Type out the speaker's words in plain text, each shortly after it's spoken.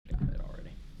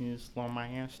Use little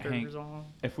masters on.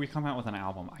 If we come out with an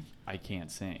album, I can't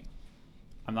sing.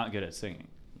 I'm not good at singing.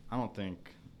 I'm not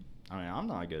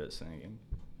good at singing.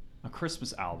 A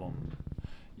Christmas album.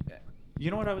 You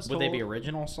know what I was Would told? they be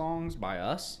original songs by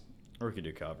us? Or we could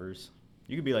do covers.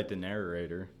 You could be like the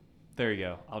narrator. There you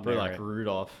go. I'll For narrate. like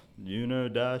Rudolph,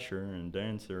 Dasher and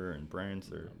Dancer and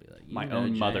Prancer. It'll be like, My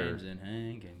own mother. James and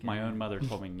Hank and My Ken. own mother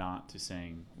told me not to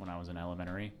sing when I was in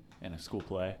elementary in a school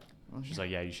play. She's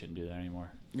like, yeah, you shouldn't do that anymore.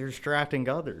 You're distracting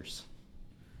others.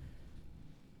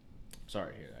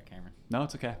 Sorry to hear that, Cameron. No,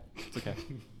 it's okay. It's okay.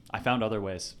 I found other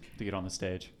ways to get on the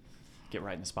stage. Get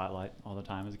right in the spotlight all the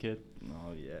time as a kid.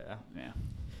 Oh, yeah. Yeah.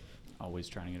 Always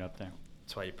trying to get up there.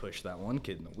 That's why you pushed that one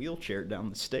kid in the wheelchair down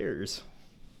the stairs.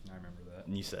 I remember that.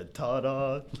 And you said,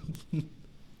 ta-da.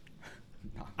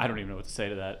 I don't even know what to say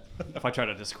to that. If I try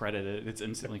to discredit it, it's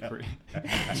instantly true.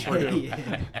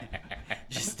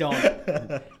 Just don't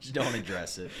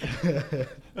address it.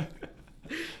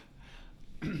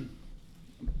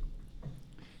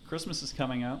 Christmas is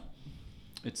coming up.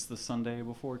 It's the Sunday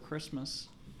before Christmas.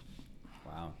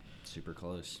 Wow, super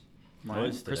close. Right?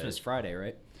 It's Christmas today. Friday,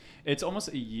 right? It's almost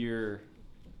a year.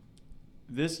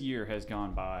 This year has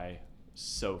gone by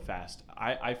so fast.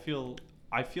 I feel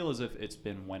as if it's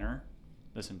been winter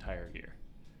this entire year.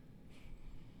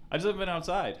 I just haven't been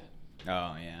outside.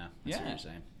 Oh yeah, that's what Yeah. you're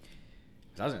saying.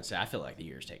 'Cause I was gonna say I feel like the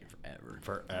year's taking forever.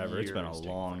 Forever. It's been a Years take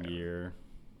long forever. year.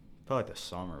 I feel like the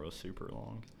summer was super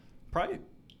long. Probably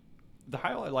the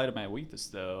highlight of my week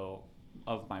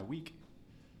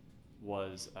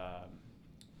was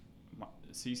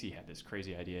Cece had this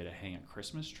crazy idea to hang a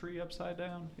Christmas tree upside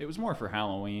down. It was more for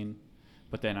Halloween,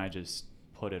 but then I just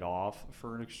put it off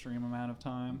for an extreme amount of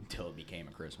time. Until it became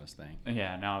a Christmas thing. And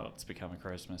yeah, now it's become a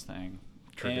Christmas thing.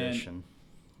 Tradition.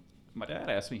 And my dad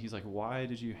asked me, he's like, "Why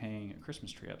did you hang a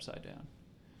Christmas tree upside down?"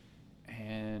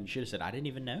 And You should have said, I didn't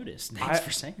even notice. Thanks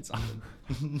for saying something.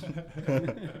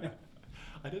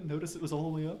 I didn't notice it was all the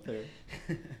way up there.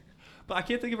 But I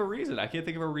can't think of a reason. I can't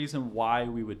think of a reason why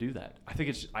we would do that. I think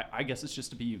it's. I guess it's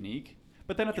just to be unique.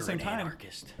 But then at the You're same an time,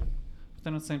 anarchist.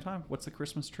 what's the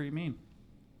Christmas tree mean?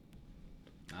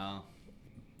 Oh,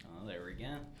 there we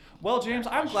go. Well, James,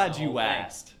 I'm Question glad the you whole thing.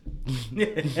 asked.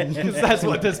 Because that's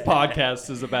what this podcast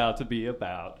is about to be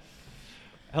about.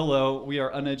 Hello, we are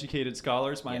Uneducated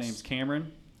Scholars. My Yes. name's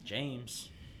Cameron. James.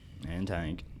 And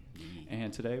Tank.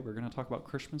 And today we're going to talk about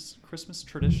Christmas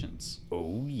traditions.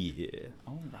 Oh, yeah.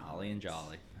 Oh, Holly and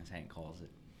Jolly, as Hank calls it.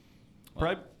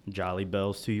 Pride. Jolly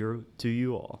bells to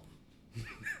you all.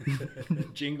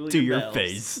 Jingle To your your bells.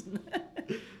 face.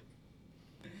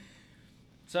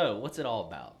 So, what's it all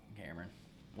about, Cameron?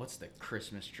 What's the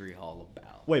Christmas tree all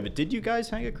about? Wait, but did you guys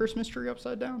hang a Christmas tree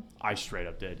upside down? I straight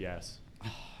up did, yes.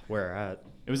 Where at?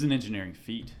 It was an engineering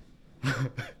feat.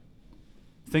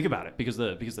 Think about it, because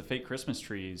the fake Christmas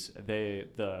trees,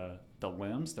 the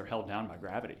limbs, they're held down by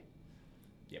gravity.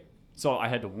 Yep. So I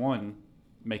had to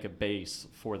make a base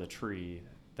for the tree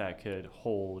that could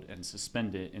hold and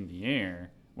suspend it in the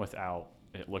air without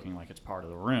it looking like it's part of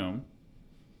the room.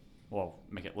 Well,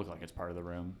 make it look like it's part of the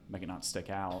room, make it not stick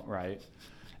out, right?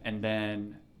 And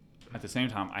then at the same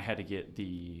time, I had to get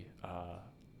the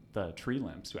tree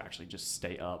limbs to actually just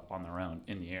stay up on their own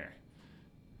in the air.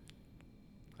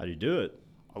 How do you do it?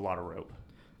 A lot of rope.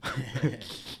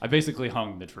 I basically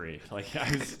hung the tree. Like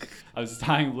I was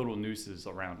tying little nooses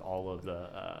around all of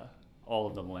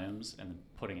the limbs and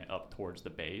putting it up towards the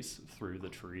base through the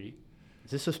tree.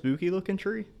 Is this a spooky looking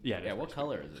tree? Yeah. It Yeah, is what pretty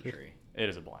color spooky. is the tree? It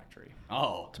is a black tree.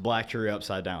 Oh. It's a black tree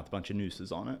upside down with a bunch of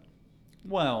nooses on it.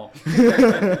 Well,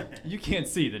 you can't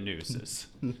see the nooses.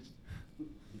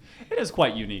 It is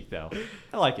quite unique, though.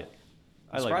 I like it.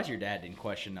 I'm surprised your dad didn't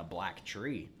question a black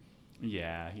tree.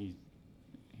 Yeah,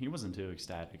 he wasn't too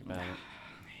ecstatic about it.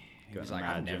 He was Couldn't like,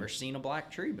 I've imagine. never seen a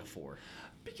black tree before.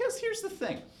 Because here's the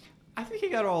thing. I think he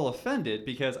got all offended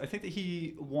because I think that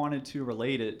he wanted to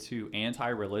relate it to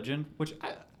anti-religion, which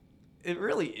it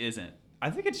really isn't. I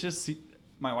think it's just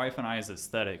my wife and I's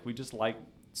aesthetic. We just like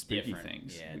spooky Different.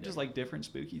 things. Yeah, we just different. like different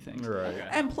spooky things. Right. Okay.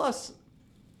 And plus,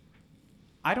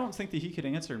 I don't think that he could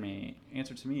answer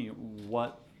to me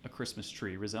what a Christmas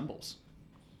tree resembles.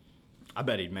 I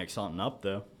bet he'd make something up,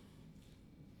 though.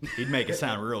 He'd make it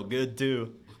sound real good,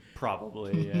 too.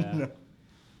 Probably, yeah.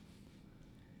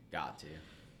 Got to.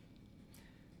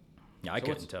 Yeah, I So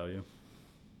couldn't what's- tell you.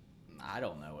 I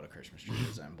don't know what a Christmas tree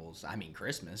resembles. I mean,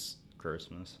 Christmas.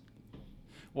 Christmas.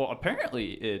 Well,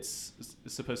 apparently it's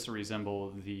supposed to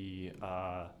resemble the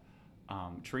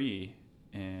tree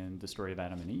in the story of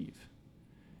Adam and Eve.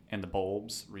 And the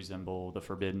bulbs resemble the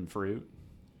forbidden fruit.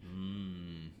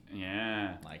 Mmm.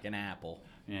 Yeah. Like an apple.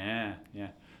 Yeah.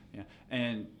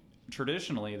 And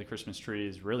traditionally, the Christmas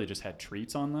trees really just had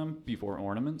treats on them before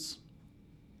ornaments.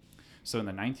 So in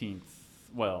the 19th,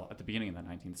 well, at the beginning of the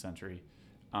 19th century,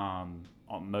 on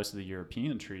most of the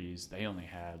European trees, they only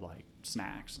had like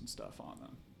snacks and stuff on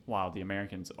them, while the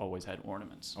Americans always had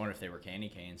ornaments. I wonder if they were candy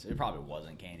canes. It probably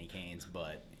wasn't candy canes,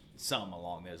 but some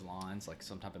along those lines, like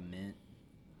some type of mint.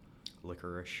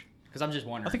 Licorice. Because I'm just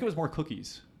wondering. I think it was more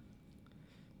cookies.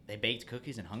 They baked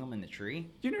cookies and hung them in the tree?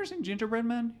 You never seen gingerbread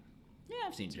men? Yeah,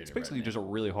 I've seen gingerbread. It's basically men. just a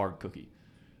really hard cookie.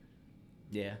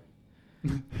 Yeah.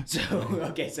 So,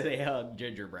 okay, so they hung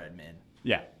gingerbread men.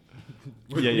 Yeah.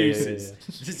 With Yeah. nooses.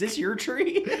 Is this your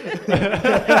tree?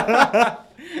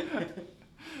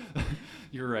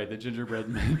 You're right. The gingerbread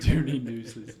men do need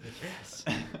nooses. Yes.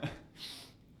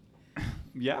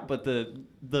 Yeah, but the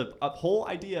whole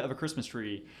idea of a Christmas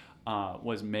tree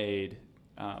was made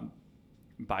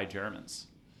by Germans.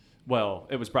 Well,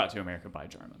 it was brought to America by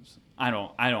Germans. I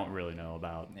don't really know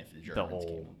about If the the Germans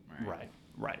whole came,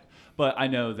 right. But I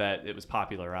know that it was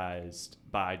popularized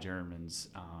by Germans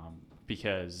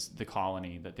because the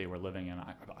colony that they were living in,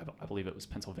 I believe it was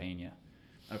Pennsylvania.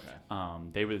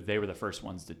 Okay. They were the first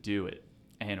ones to do it,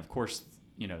 and of course,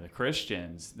 you know, the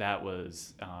Christians, that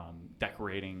was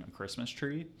decorating a Christmas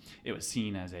tree. It was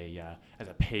seen as a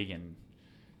pagan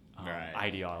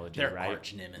ideology, Their right?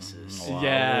 arch nemesis. Wow.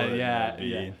 Yeah, would yeah, that be?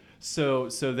 yeah. So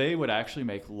they would actually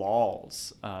make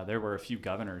laws. There were a few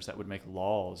governors that would make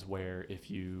laws where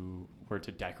if you were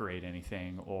to decorate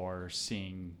anything or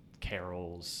sing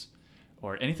carols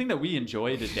or anything that we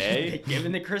enjoy today,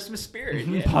 Given the Christmas spirit,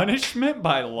 yeah. punishment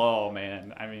by law,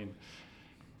 man. I mean,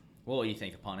 What do you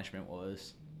think the punishment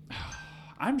was?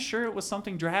 I'm sure it was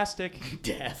something drastic.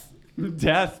 Death.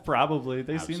 Death, probably.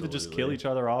 They seem to just kill Absolutely. each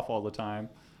other off all the time.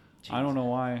 I don't know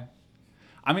why.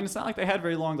 I mean, it's not like they had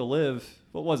very long to live.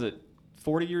 What was it?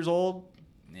 40 years old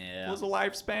Yeah. was the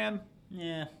lifespan?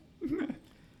 Yeah.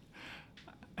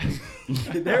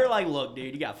 They're like, look,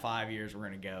 dude, you got 5 years. We're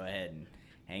going to go ahead and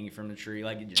hang you from the tree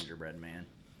like a gingerbread man.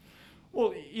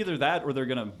 Well, either that or they're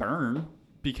going to burn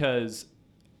because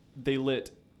they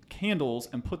lit candles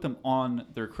and put them on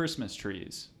their Christmas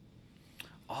trees.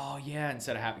 Oh, yeah,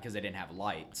 instead of having, because they didn't have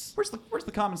lights. Where's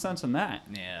the common sense in that?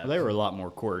 Yeah. Well, they were a lot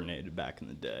more coordinated back in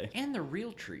the day. And they're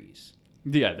real trees.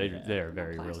 Yeah, they are Not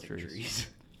very real plastic trees.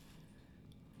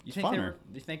 You think funner.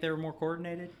 do you think they were more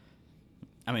coordinated?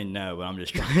 I mean, no, but I'm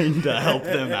just trying to help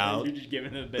them out. You're just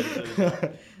giving them a benefit of the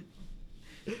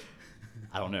doubt.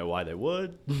 I don't know why they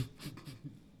would.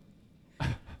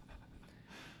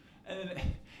 And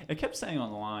it kept saying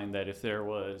on the line that if there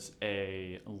was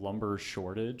a lumber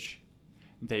shortage,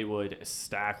 they would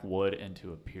stack wood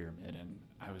into a pyramid. And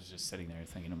I was just sitting there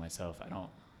thinking to myself,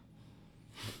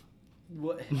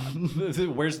 What?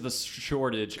 where's the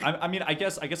shortage? I mean, I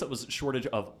guess it was shortage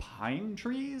of pine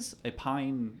trees, a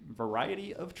pine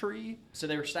variety of tree. So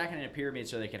they were stacking in a pyramid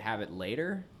so they could have it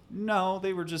later? No,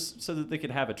 they were just so that they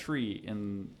could have a tree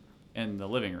in the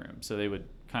living room. So they would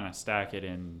kind of stack it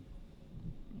in,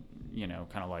 you know,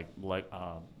 kind of like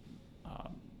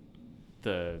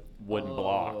the wooden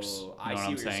blocks. You know I see what I'm what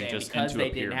you're saying? saying. Just Because into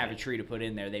they a didn't have a pyramid. tree to put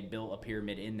in there, they built a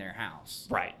pyramid in their house.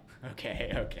 Right,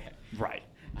 Okay. right.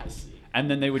 I see.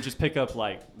 And then they would just pick up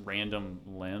like random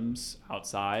limbs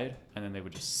outside, and then they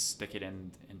would just stick it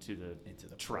into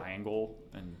the triangle,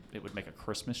 and it would make a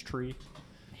Christmas tree.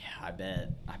 Yeah, I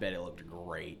bet it looked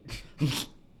great.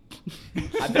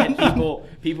 I bet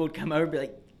people would come over and be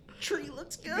like, tree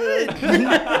looks good.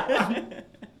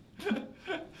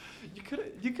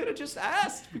 You could have just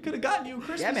asked. We could have gotten you a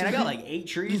Christmas. Yeah, man, I got tree. like 8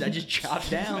 trees I just chopped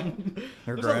down.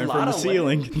 They're There's a growing lot from the of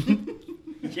ceiling.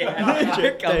 Yeah,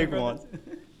 they're coming Take from one.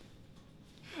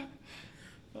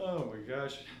 Oh my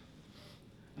gosh.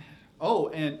 Oh,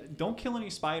 and don't kill any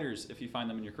spiders if you find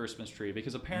them in your Christmas tree,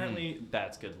 because apparently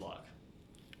that's good luck.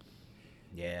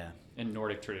 Yeah. In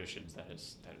Nordic traditions, that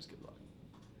is good luck.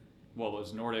 Well, it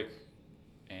was Nordic,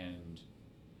 and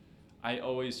I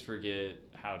always forget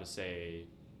how to say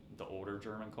the older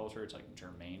German culture. It's like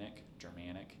Germanic.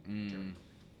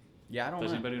 Yeah, I don't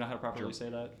Does know. anybody know how to properly say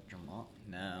that?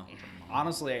 No.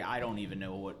 Honestly, I don't even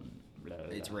know what Blah, blah,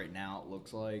 it's blah. written out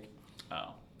looks like.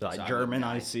 Oh, Like So I German, would-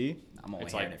 I see. I'm only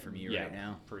it's hearing like it from you yeah, right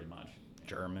now. pretty much.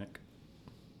 Germanic.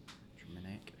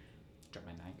 Germanic.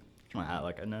 Germanic.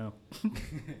 Like I know.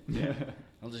 Yeah.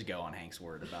 I'll just go on Hank's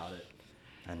word about it.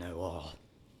 I know all.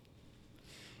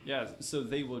 Yeah, so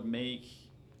they would make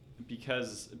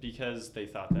because they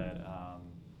thought that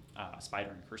a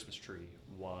spider in a Christmas tree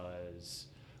was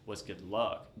good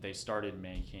luck. They started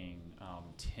making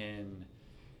tin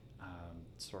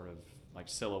sort of like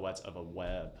silhouettes of a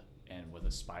web and with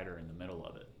a spider in the middle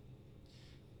of it.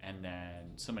 And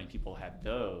then so many people had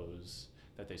those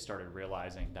that they started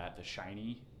realizing that the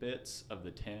shiny bits of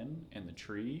the tin and the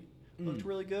tree looked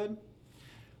really good.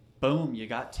 Boom, you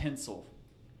got tinsel.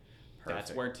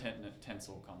 That's Perfect. where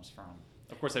tinsel comes from.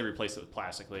 Of course, they replaced it with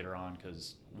plastic later on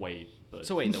because weight. But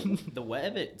So wait, the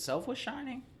web itself was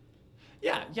shining?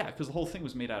 yeah, because the whole thing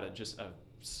was made out of just a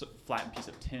flattened piece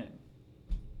of tin.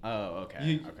 Oh,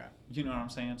 okay. Okay. You know what I'm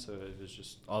saying? So it was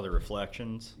just All the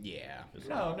reflections. Yeah.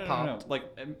 no. popped. Like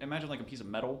imagine like a piece of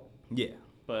metal, Yeah.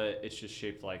 but it's just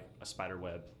shaped like a spider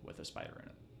web with a spider in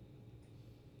it,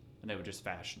 and they would just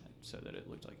fashion it so that it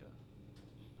looked like a.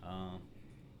 You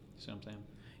see what I'm saying?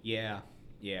 Yeah.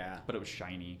 Yeah. But it was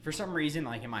shiny. For some reason,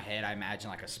 like in my head, I imagine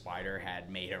like a spider had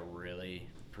made a really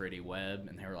pretty web,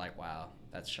 and they were like, "Wow,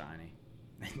 that's shiny,"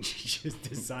 and she just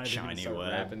decided Shiny to start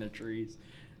web. wrapping the trees.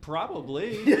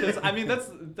 Probably, because I mean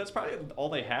that's probably all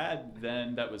they had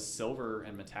then that was silver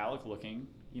and metallic looking.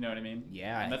 You know what I mean?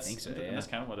 Yeah, and I that's, think so, And yeah. that's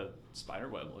kind of what a spider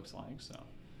web looks like. So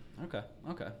Okay.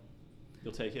 Okay.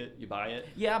 you'll take it, you buy it.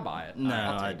 Yeah, I buy it. No,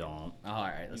 I'll I take it. don't. All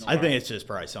right. Let's I think it's just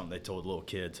probably something they told little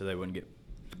kids so they wouldn't get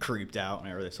creeped out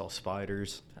whenever they saw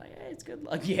spiders. Hey, it's good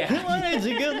luck. Yeah. It's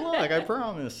a good look, I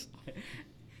promise.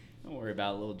 Don't worry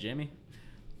about little Jimmy.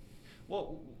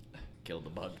 Well, Killed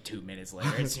the bug 2 minutes later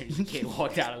as soon as the kid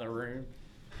walked out of the room.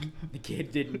 The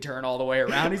kid didn't turn all the way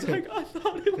around. He's like, I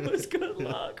thought it was good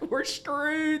luck. We're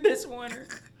screwed this winter.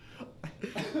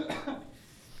 Of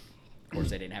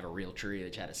course, they didn't have a real tree. They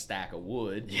just had a stack of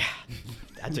wood. Yeah.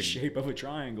 That's That's the a shape of a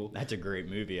triangle. That's a great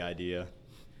movie idea.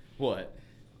 What?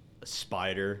 A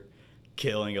spider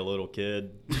killing a little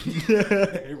kid.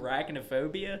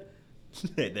 Arachnophobia?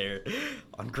 There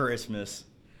on Christmas,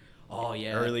 Oh,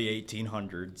 yeah. early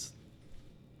 1800s.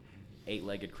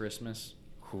 Eight-legged Christmas.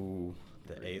 Ooh,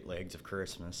 the 8 legs of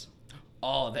Christmas.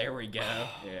 Oh, there we go.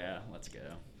 Yeah, let's go.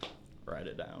 Write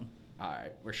it down. All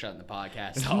right, we're shutting the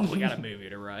podcast off. We got a movie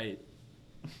to write.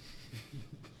 it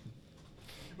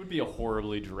would be a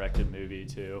horribly directed movie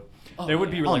too. Oh, there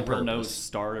would be yeah. like On real no purpose.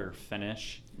 start or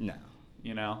finish. No.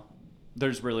 You know,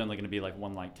 there's really only going to be like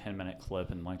one like 10-minute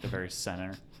clip in like the very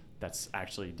center. That's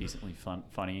actually decently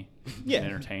funny, Yeah. and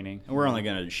entertaining. And we're only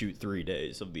going to shoot 3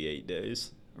 days of the 8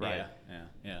 days. Right.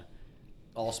 Yeah.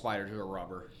 All spiders are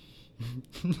rubber.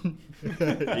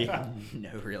 Yeah.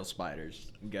 No real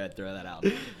spiders. Go ahead, throw that out.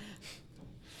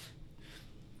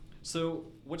 So,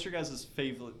 what's your guys'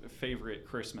 favorite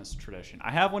Christmas tradition?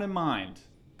 I have one in mind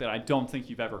that I don't think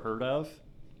you've ever heard of,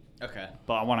 Okay.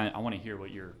 but I want to hear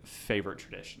what your favorite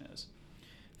tradition is.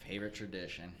 Favorite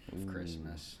tradition of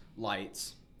Christmas.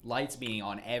 Lights. Lights being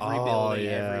on every Oh, building,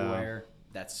 yeah. everywhere.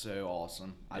 That's so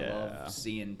awesome. I Yeah. love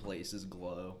seeing places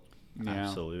glow. Yeah.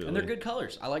 Absolutely. And they're good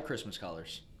colors. I like Christmas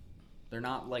colors. They're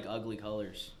not like ugly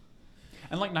colors.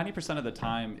 And like 90% of the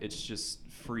time, it's just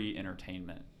free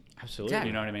entertainment. Absolutely. Exactly.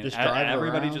 You know what I mean? Just drive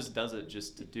Everybody around. just does it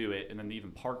just to do it, and then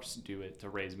even parks do it to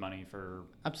raise money for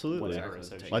Absolutely. whatever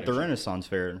Exactly. association. Like the Renaissance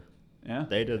Fair. Yeah.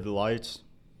 They did the lights.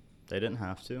 They didn't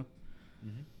have to.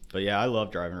 But yeah, I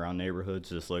love driving around neighborhoods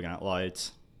just looking at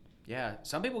lights. Yeah,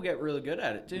 some people get really good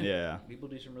at it too. Yeah. People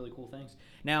do some really cool things.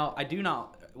 Now, I do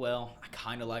not, well, I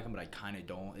kind of like them, but I kind of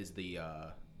don't, is the,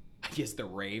 I guess the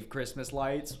rave Christmas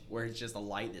lights, where it's just a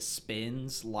light that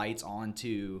spins lights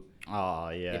onto, Oh,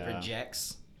 yeah. it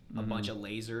projects a bunch of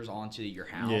lasers onto your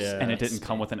house. Yeah. And it it's- didn't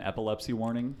come with an epilepsy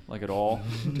warning, like at all.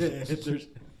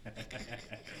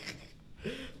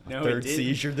 No, Third it didn't.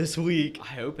 seizure this week. I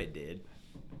hope it did.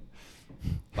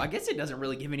 But I guess it doesn't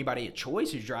really give anybody a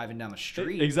choice who's driving down the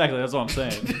street. Exactly, that's what I'm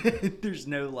saying. There's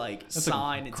no like That's a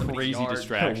sign in somebody's crazy yard.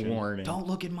 distraction. Warning. Don't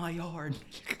look in my yard.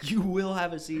 You will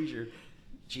have a seizure.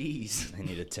 Jeez. They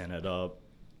need to tint it up.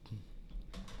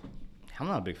 I'm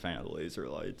not a big fan of the laser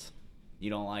lights. You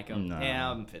don't like them? No. Yeah,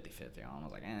 I'm 50-50 on them. I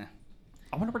was like, eh.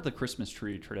 I wonder where the Christmas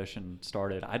tree tradition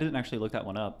started. I didn't actually look that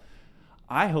one up.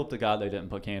 I hope to God they didn't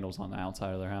put candles on the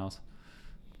outside of their house.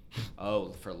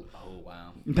 Oh,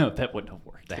 wow. No, that wouldn't have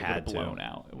worked. They It would had have to. blown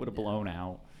out. It would have blown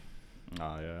out.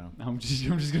 Oh, yeah. I'm just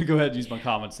gonna go ahead and use my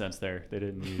common sense there. They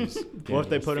didn't use. What if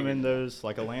they candles. put them in those,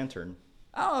 like a lantern?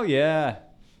 Oh yeah,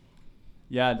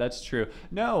 yeah, that's true.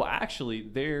 No, actually,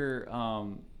 they're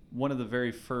one of the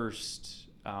very first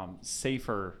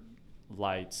safer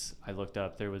lights I looked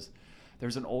up.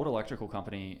 There's an old electrical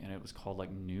company, and it was called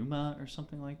like Numa or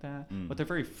something like that. But the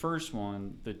very first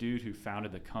one, the dude who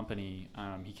founded the company,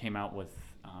 he came out with.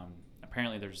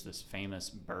 Apparently, there's this famous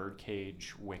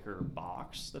birdcage wicker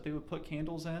box that they would put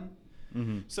candles in.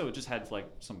 Mm-hmm. So it just had like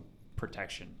some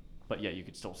protection, but yeah, you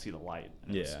could still see the light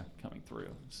and it was Yeah. coming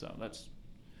through. So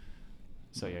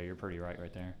yeah, you're pretty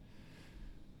right there.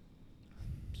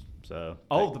 So.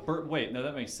 Oh, the bird. Wait, no,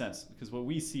 that makes sense because what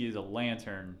we see is a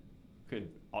lantern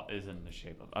is in the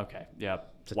shape of. Okay, yeah.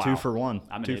 It's a 2-for-1.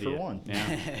 I'm an 2 idiot. for 1.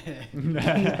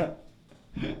 Yeah.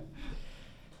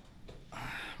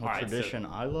 What Alright, so- tradition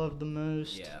I love the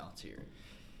most? Yeah, let's hear it.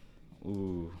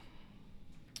 Ooh.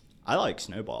 I like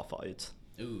snowball fights.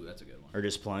 Ooh, that's a good one. Or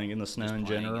just playing in the snow Just in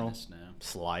playing general. the snow.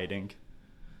 Sliding.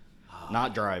 Oh,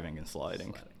 Not driving and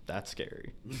sliding. Sliding. That's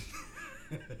scary.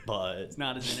 But It's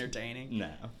not as entertaining.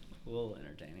 no. A little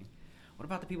entertaining. What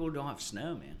about the people who don't have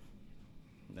snow, man?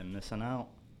 They're missing out.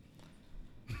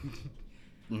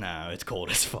 No, it's cold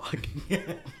as fuck.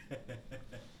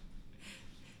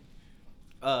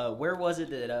 Where was it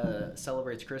that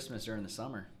celebrates Christmas during the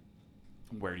summer?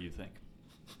 Where do you think?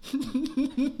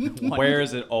 One- Where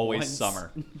is it always one-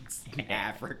 summer?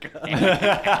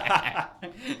 Africa.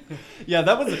 Yeah,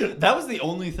 that was the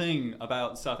only thing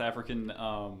about South African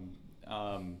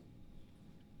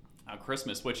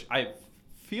Christmas, which I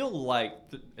feel like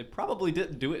it probably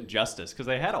didn't do it justice because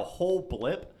they had a whole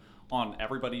blip on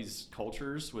everybody's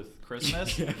cultures with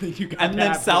Christmas, Yeah, you got and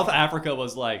then that South blip. Africa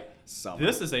was like, Summer.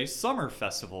 "This is a summer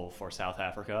festival for South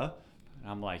Africa,"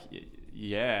 and I'm like,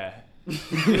 "Yeah."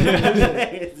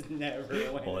 It's never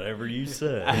Whatever you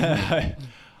said.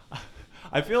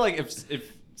 I feel like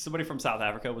if somebody from South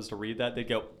Africa was to read that, they'd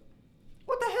go,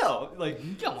 "What the hell?"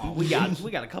 Like, Come on, we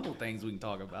got a couple things we can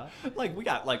talk about. like we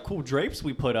got like cool drapes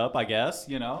we put up, I guess.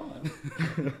 You know,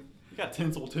 we got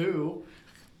tinsel too.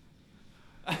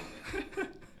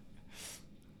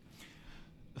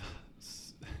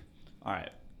 All right,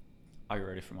 are you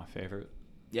ready for my favorite?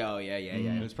 Yeah, yeah.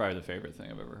 It's probably the favorite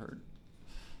thing I've ever heard.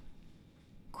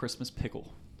 Christmas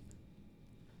pickle.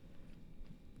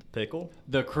 Pickle?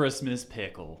 The Christmas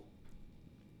pickle.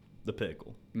 The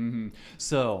pickle.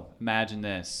 So imagine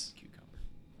this.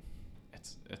 Cucumber.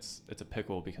 It's a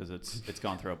pickle because it's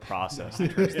gone through a process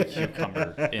that turns the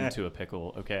cucumber into a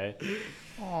pickle. Okay.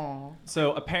 Aww.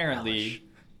 So apparently, Relish.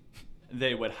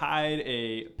 they would hide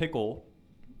a pickle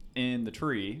in the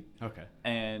tree, Okay.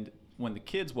 and when the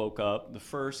kids woke up, the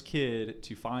first kid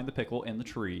to find the pickle in the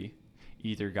tree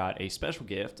either got a special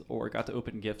gift or got to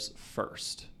open gifts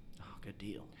first. Oh, good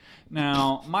deal.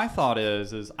 Now, my thought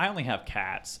is I only have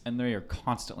cats, and they are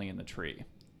constantly in the tree.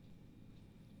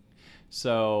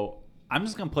 So I'm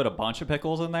just gonna put a bunch of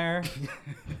pickles in there.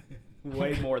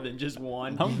 Way more than just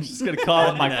one. I'm just gonna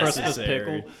call it my Christmas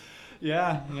Unnecessary. pickle.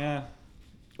 Yeah.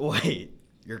 Wait,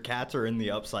 your cats are in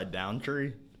the upside down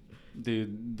tree?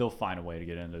 Dude, they'll find a way to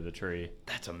get into the tree.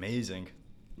 That's amazing.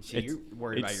 See, It's- you're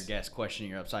worried about your it's- guests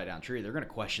questioning your upside down tree. They're going to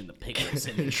question the pickles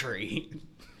in the tree.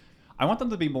 I want them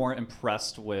to be more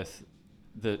impressed with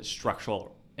the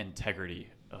structural integrity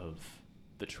of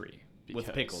the tree. With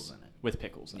because- pickles in it. With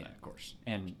pickles in Yeah, it. of course.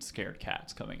 And scared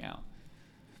cats coming out.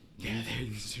 Yeah,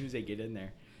 as soon as they get in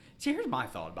there. See, here's my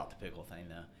thought about the pickle thing,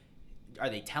 though. Are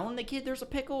they telling the kid there's a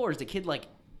pickle, or is the kid like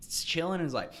chilling and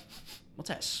is like, "What's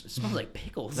that? It smells like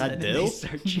pickles." Is that and then dill? They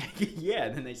start checking, yeah,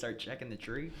 and then they start checking the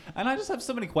tree. And I just have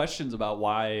so many questions about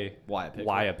why Why a pickle?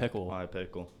 Why a pickle? Why a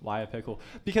pickle? Why a pickle?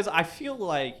 Because I feel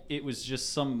like it was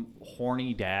just some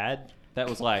horny dad that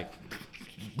was like,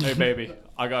 "Hey baby,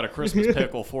 I got a Christmas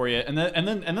pickle for you," and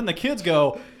then the kids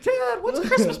go, "Dad, what's a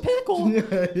Christmas pickle?"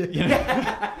 You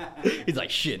know? He's like,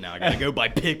 shit, now I gotta go buy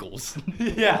pickles.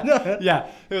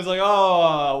 yeah. It was like,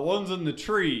 "Oh, one's in the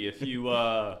tree. If you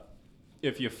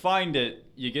find it,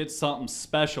 you get something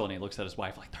special." And he looks at his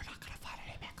wife like, "They're not gonna find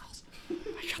any pickles."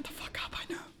 Shut the fuck up, I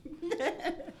know.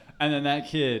 And then that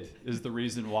kid is the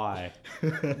reason why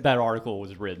that article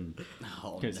was written,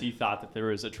 Oh, because no. he thought that there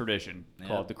was a tradition Yeah.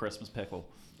 called the Christmas pickle.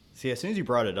 See, as soon as you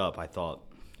brought it up, I thought,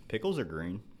 pickles are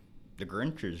green. The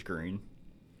Grinch is green.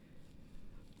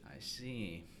 I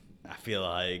see. I feel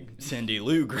like Cindy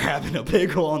Lou grabbing a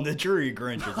pickle on the tree.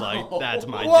 Grinch is like, that's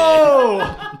my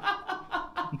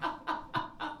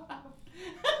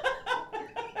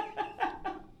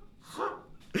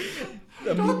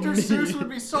Dr. Seuss would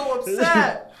be so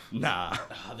upset. dick. Nah.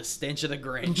 Oh, the stench of the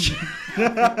Grinch.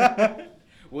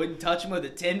 Wouldn't touch him with a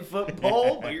 10-foot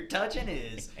pole, but you're touching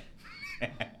his.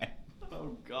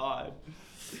 Oh God.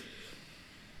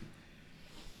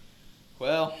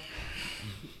 Well,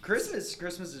 Christmas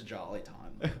is a jolly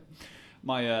time.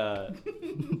 My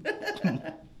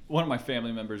one of my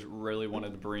family members really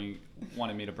wanted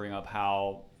me to bring up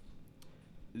how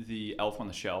the Elf on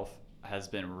the Shelf has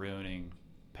been ruining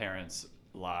parents'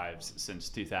 lives since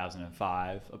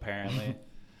 2005, apparently.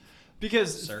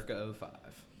 Because Circa 05.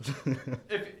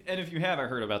 if you haven't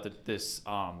heard about this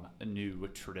new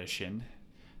tradition,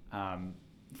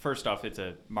 first off, it's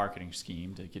a marketing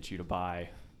scheme to get you to buy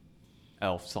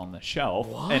elves on the shelf,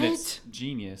 and it's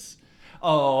genius.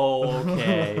 Oh,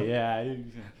 okay, yeah.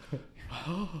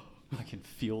 I can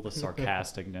feel the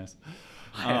sarcasticness.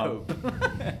 I hope.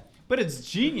 But it's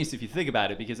genius if you think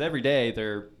about it, because every day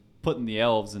they're putting the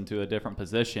elves into a different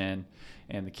position,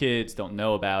 and the kids don't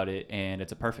know about it, and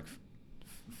it's a perfect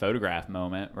photograph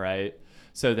moment, right?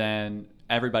 So then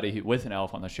everybody with an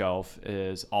elf on the shelf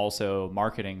is also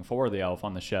marketing for the elf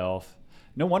on the shelf.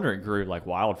 No wonder it grew like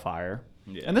wildfire.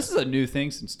 Yeah. And this is a new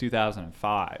thing since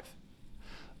 2005.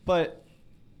 But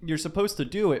you're supposed to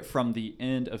do it from the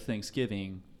end of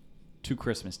Thanksgiving to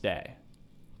Christmas Day.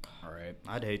 All right.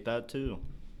 I'd hate that too.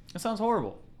 That sounds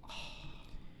horrible.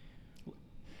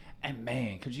 And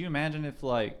man, could you imagine if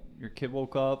like your kid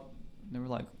woke up and they were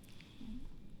like,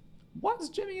 "Why is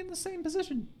Jimmy in the same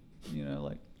position?" You know,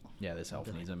 like, Yeah, this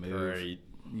elf needs a move. Great.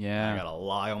 I yeah, gotta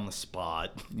lie on the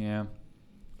spot. yeah,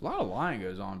 A lot of lying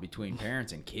goes on between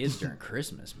parents and kids during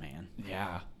Christmas, man.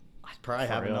 yeah. I'd probably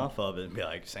For have real. enough of it and be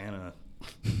like, Santa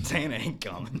ain't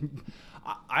coming.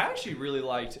 I actually really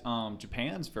liked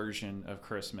Japan's version of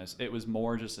Christmas. It was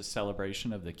more just a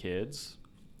celebration of the kids.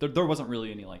 There wasn't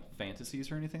really any like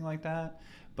fantasies or anything like that,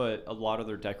 but a lot of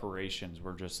their decorations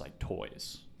were just like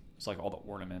toys. It's like all the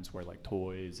ornaments were like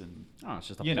toys and Oh, it's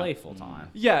just a You know. playful time.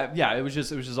 yeah. It was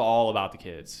just all about the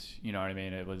kids. You know what I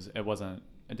mean? It wasn't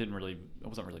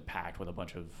really packed with a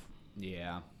bunch of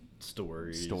Yeah.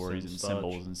 Stories stories and such.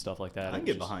 symbols and stuff like that. I It can was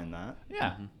get just- behind that.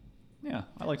 Yeah, yeah.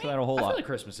 I liked that a whole I lot. feel like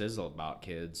Christmas is about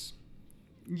kids.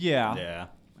 Yeah. Yeah,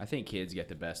 I think kids get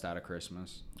the best out of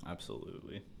Christmas.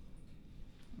 absolutely.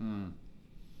 Mm.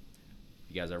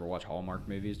 You guys ever watch Hallmark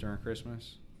movies during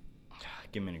Christmas?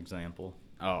 Give me an example.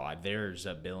 Oh, there's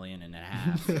 1.5 billion.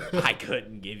 I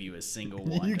couldn't give you a single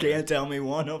one. You can't tell me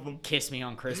one of them. Kiss Me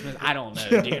on Christmas. I don't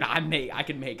know, dude. I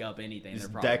can make up anything. Is They're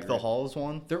probably Deck the real. Halls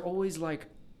one? They're always like,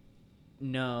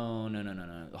 no.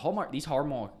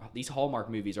 The these Hallmark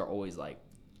movies are always like,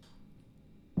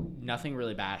 nothing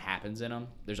really bad happens in them.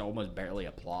 There's almost barely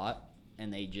a plot,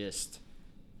 and they just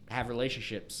have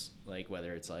relationships, like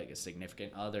whether it's like a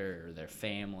significant other or their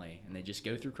family, and they just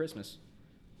go through Christmas.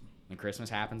 And Christmas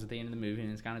happens at the end of the movie,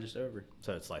 and it's kind of just over.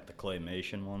 So it's like the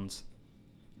claymation ones.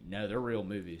 No, they're real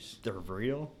movies. They're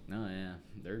real? No, yeah,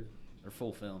 they're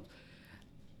full films.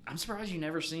 I'm surprised you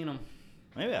never seen them.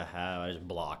 Maybe I have. I just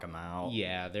block them out.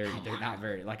 Yeah, they're not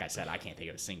very. Like I said, I can't think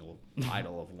of a single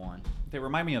title of one. They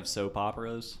remind me of soap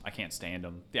operas. I can't stand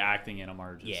them. The acting in them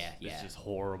are just, Yeah. it's just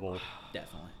horrible.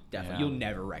 Definitely. Yeah. You'll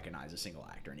never recognize a single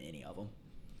actor in any of them.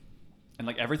 And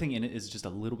like everything in it is just a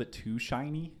little bit too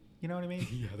shiny. You know what I mean?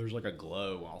 Yeah, there's like a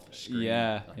glow off the screen.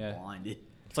 Yeah, like yeah. blinded.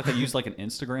 It's like they use like an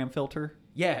Instagram filter.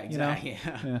 Yeah, You know? exactly.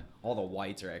 Yeah. Yeah. All the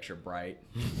whites are extra bright.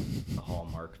 The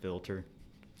Hallmark filter.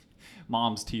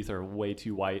 Mom's teeth are way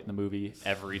too white in the movie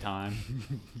every time.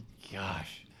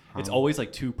 Gosh. It's Huh. always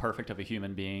like too perfect of a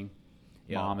human being.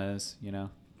 Yeah. Mom is, you know?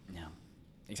 No.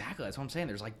 Exactly. That's what I'm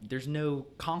saying. There's no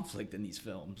conflict in these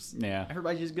films. Yeah.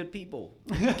 Everybody's just good people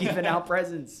giving out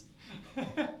presents.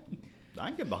 I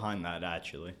can get behind that,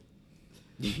 actually.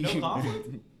 No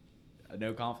conflict? A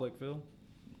no conflict film?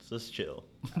 It's just chill.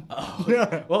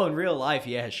 Oh. Well, in real life,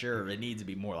 yeah, sure. It needs to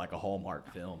be more like a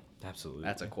Hallmark film. Absolutely.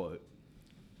 That's a quote.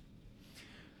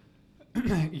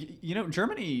 You know,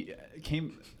 Germany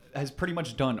has pretty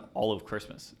much done all of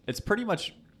Christmas. It's pretty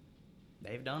much.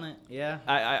 They've done it. Yeah.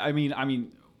 I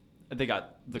mean, they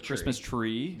got the Tree. Christmas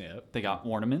tree. Yep. They got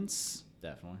ornaments.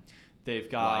 Definitely. They've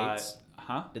got Lights.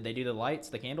 Huh? Did they do the lights,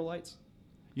 the candle lights?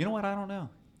 You know what? I don't know.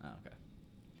 Oh, okay.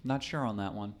 Not sure on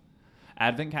that one.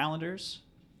 Advent calendars.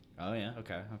 Oh, yeah.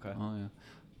 Okay. Oh yeah.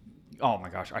 Oh my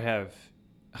gosh, I have.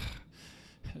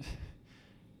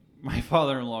 My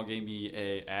father-in-law gave me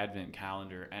a Advent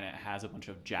calendar, and it has a bunch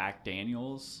of Jack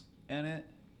Daniels in it.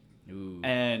 Ooh.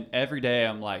 And every day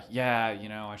I'm like, yeah, you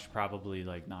know, I should probably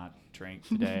like not drink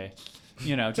today,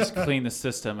 you know, just clean the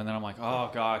system. And then I'm like,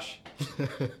 oh gosh,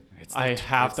 I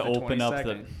have to open up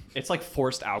the. 22nd. It's like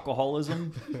forced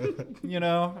alcoholism, you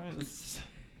know.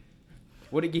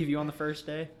 What did it give you on the first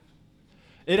day?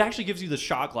 It actually gives you the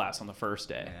shot glass on the first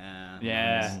day.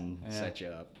 Yeah. nice. Set you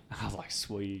up. I was like,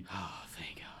 sweet. Oh,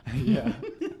 thank God.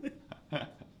 Yeah.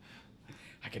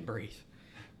 I can breathe.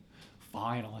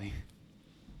 Finally.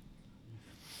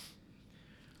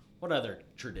 What other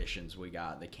traditions we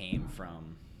got that came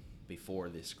from before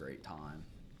this great time?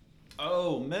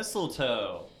 Oh,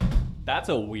 mistletoe. That's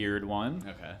a weird one.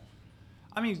 Okay.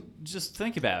 I mean, just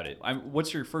think about it.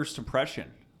 What's your first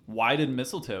impression? Why did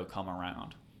mistletoe come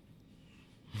around?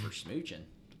 For smooching.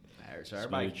 So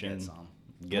everybody can get Smooching. some.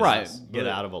 Get, Right, Get but-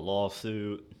 out of a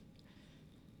lawsuit.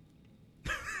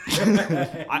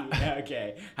 Yeah,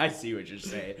 okay. I see what you're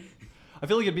saying. I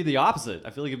feel like it'd be the opposite.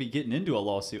 I feel like it'd be getting into a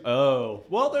lawsuit. Oh,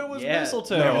 well, there was Yeah.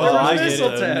 mistletoe. There Oh, was I get it.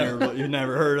 mistletoe. You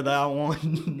never heard of that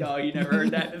one? Oh, you never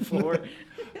heard that before?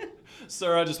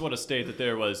 Sir, I just want to state that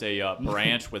there was a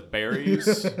branch with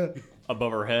berries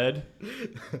above her head.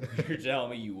 You're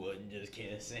telling me you wouldn't just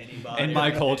kiss anybody? In my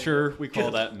culture, we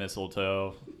call that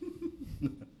mistletoe.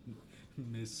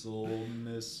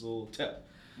 Mistletoe.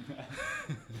 Do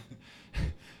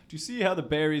you see how the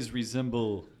berries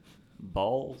resemble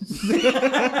balls?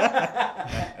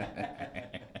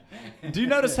 Do you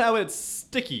notice how it's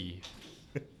sticky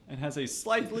and has a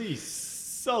slightly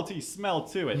salty smell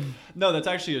to it? No, that's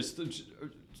actually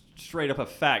straight up a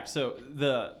fact. So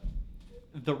the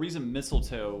reason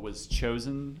mistletoe was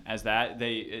chosen as that,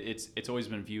 it's always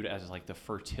been viewed as like the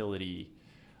fertility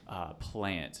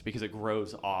plant because it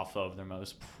grows off of their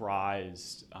most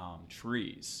prized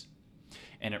trees.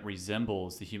 And it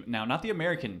resembles the human. Now, not the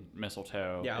American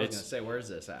mistletoe. Yeah, I was gonna say, where's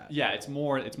this at? Yeah, it's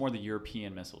more the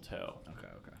European mistletoe. Okay.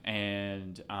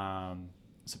 And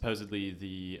supposedly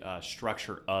the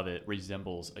structure of it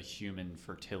resembles a human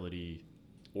fertility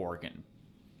organ.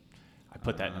 I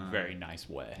put that in a very nice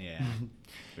way. Yeah.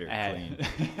 Very And-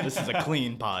 clean. This is a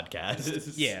clean podcast. This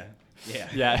is- Yeah.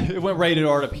 Yeah, it went rated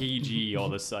R to PG all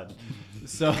of a sudden.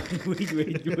 So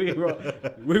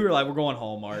we were like, we're going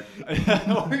Hallmark.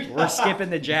 We're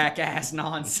skipping the jackass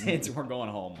nonsense. We're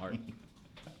going Hallmark.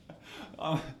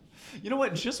 You know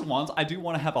what? Just once, I do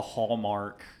want to have a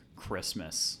Hallmark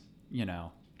Christmas. You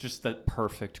know, just the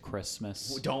perfect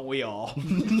Christmas. Don't we all?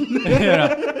 You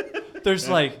know, there's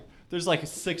like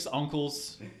 6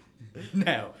 uncles,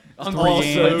 No. All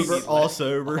aunts. sober. All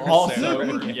sober. all sober.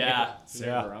 sober. Yeah,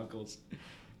 Sober uncles.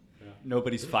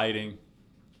 Nobody's fighting.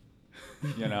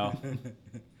 You know,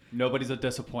 nobody's a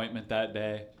disappointment that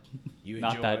day. You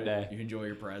Not enjoy, that day. You enjoy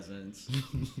your presents.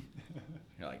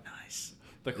 You're like, nice.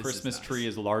 The This is Christmas nice. tree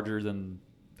is larger than,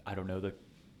 I don't know,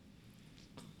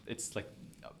 it's like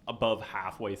above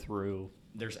halfway through.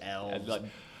 There's And elves. like,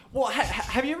 well,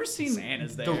 have you ever seen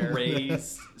Santa's the there.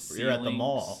 raised You're at the ceilings?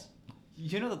 mall.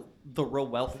 You know the real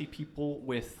wealthy people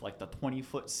with like the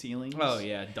 20-foot ceilings? Oh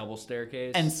yeah, double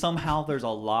staircase. And somehow there's a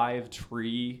live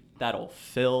tree that'll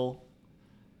fill.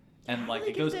 And How like do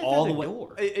they it get goes that all through the the way.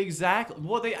 door? Exactly.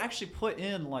 Well, they actually put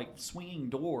in like swinging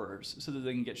doors so that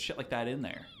they can get shit like that in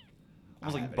there.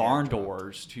 Almost have like an barn air drop.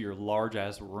 doors to your large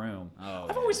ass room. Oh, I've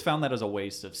yeah. always found that as a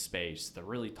waste of space. The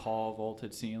really tall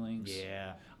vaulted ceilings.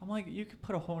 yeah. I'm like, you could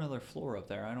put a whole other floor up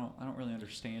there. I don't really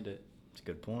understand it. That's a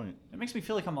good point. It makes me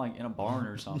feel like I'm like in a barn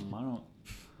or something. I don't.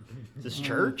 Is this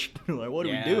church? Like, what are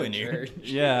Yeah, we doing here? church.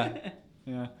 Yeah.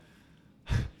 Yeah.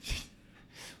 What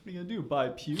are you gonna do? Buy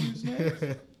pews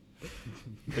next?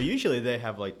 But usually they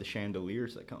have like the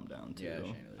chandeliers that come down too. Yeah.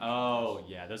 Chandelier. Oh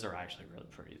yeah, those are actually really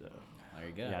pretty though. There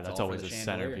you go. Yeah, It's that's all for always the a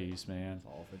chandelier. centerpiece, man. It's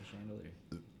all for the chandelier.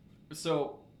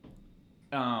 So,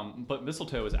 but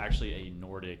mistletoe is actually a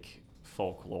Nordic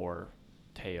folklore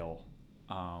tale.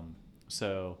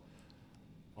 So,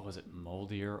 what was it?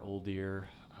 Moldir, old deer.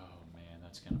 Oh man,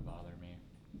 that's gonna bother me.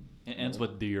 It ends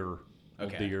with deer. Old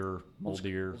Okay. deer, old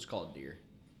deer, Let's call it deer.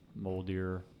 mole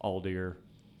deer, all deer.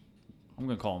 I'm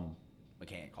gonna call We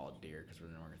can't call it deer because we're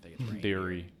not gonna think it's them reindeer.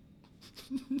 deery.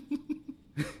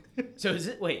 So is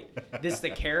it? Wait, this the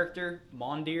character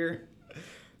Mondir?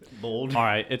 Bold. All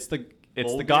right, it's the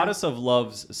Bold goddess of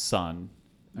love's son,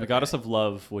 the Okay. goddess of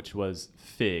love, which was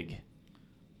Fig.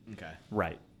 Okay.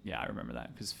 Right. Yeah, I remember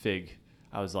that because Fig.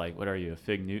 I was like, "What are you, a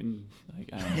Fig Newton?" Like,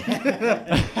 I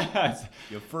don't know.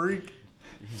 You freak.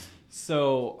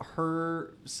 So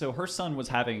her son was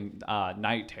having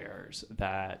night terrors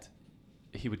that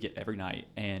he would get every night,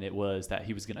 and it was that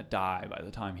he was gonna die by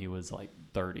the time he was like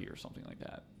 30 or something like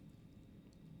that.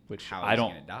 Which How I is he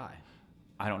don't gonna die?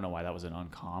 I don't know why that was an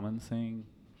uncommon thing.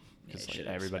 Yeah, Because you should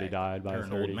everybody expect. died by You're an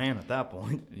 30. old man at that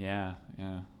point. Yeah,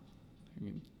 yeah. I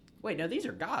mean, Wait, no, these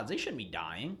are gods. They shouldn't be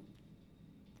dying.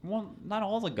 well, not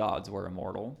all the gods were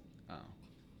immortal. Oh.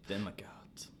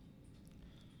 Demigods.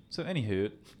 So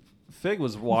anywho, Fig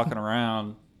was walking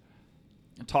around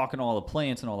and talking to all the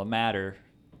plants and all the matter.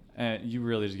 And you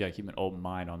really just gotta keep an open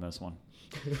mind on this one.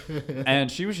 And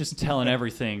she was just telling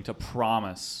everything to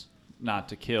promise not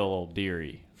to kill old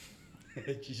Deary.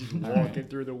 She's just walking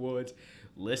through the woods.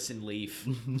 Listen, Leaf.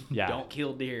 Yeah. Don't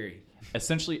kill Deary.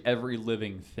 Essentially every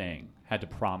living thing had to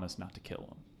promise not to kill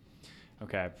him.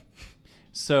 Okay.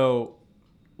 So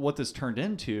what this turned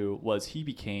into was he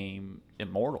became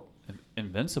immortal,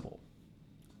 invincible,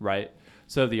 right?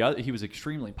 So he was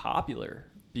extremely popular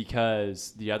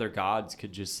because the other gods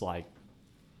could just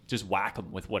whack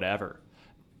him with whatever.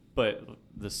 But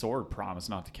the sword promised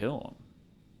not to kill him,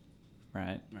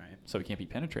 right? Right. So he can't be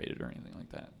penetrated or anything like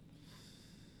that.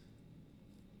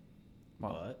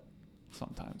 Well, What?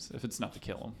 sometimes if it's not to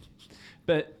kill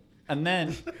him. And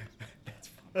then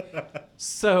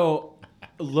so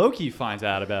Loki finds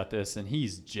out about this and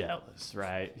he's jealous,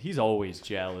 right? He's always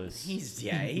jealous. He's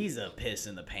a piss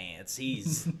in the pants.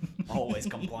 He's always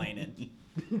complaining.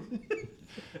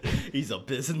 He's a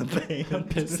piss in the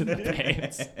pants. Piss in the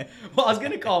pants. Well, I was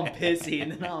gonna call him pissy,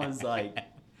 and then I was like,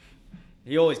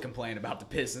 he always complained about the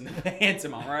piss in the pants.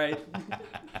 Am I right?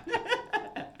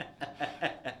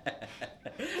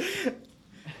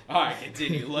 All right,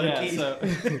 continue. Loki. Yeah,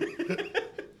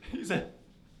 so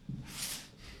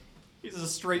he's a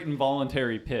straight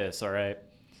involuntary piss, all right?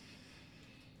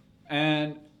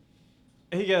 And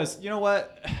he goes, you know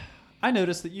what? I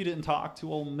noticed that you didn't talk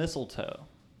to old Mistletoe.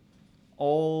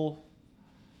 Old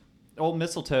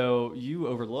Mistletoe you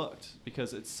overlooked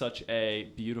because it's such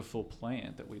a beautiful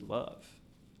plant that we love.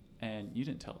 And you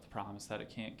didn't tell it the promise that it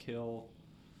can't kill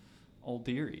old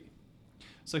Deary.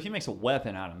 So he makes a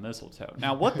weapon out of mistletoe.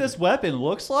 Now, what this weapon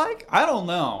looks like, I don't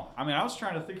know. I mean, I was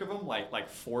trying to think of him like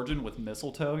forging with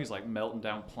mistletoe. He's like melting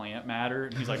down plant matter.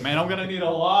 And he's like, man, I'm going to need a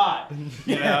lot.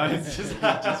 You know, it's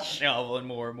just shoveling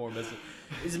more and more mistletoe.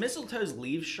 Is mistletoe's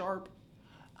leaves sharp?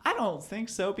 I don't think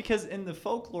so, because in the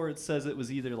folklore it says it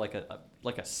was either like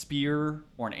a spear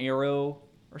or an arrow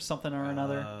or something or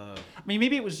another. I mean,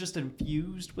 maybe it was just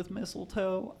infused with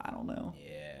mistletoe. I don't know.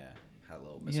 Yeah,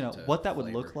 hello You know mistletoe. what that would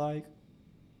flavor. look like.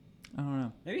 I don't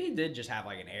know. Maybe he did just have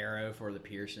like an arrow for the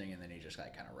piercing, and then he just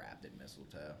like kind of wrapped it in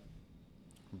mistletoe.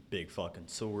 Big fucking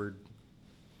sword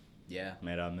Yeah.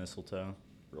 made out of mistletoe.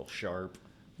 Real sharp.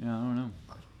 Yeah, I don't know.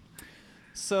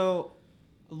 So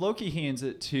Loki hands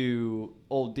it to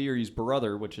old Deary's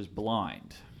brother, which is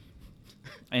blind.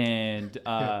 And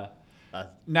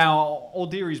now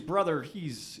old Deary's brother,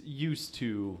 he's used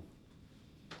to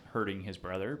hurting his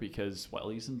brother because, well,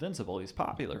 he's invincible. He's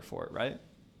popular for it, right?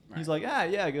 He's like,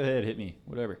 yeah, go ahead, hit me,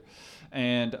 whatever.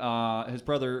 And his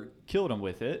brother killed him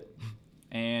with it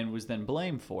and was then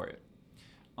blamed for it.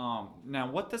 Now,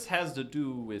 what this has to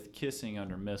do with kissing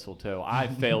under mistletoe, I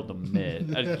failed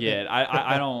to get.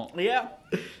 I don't. Yeah.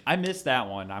 I missed that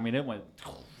one. I mean, it went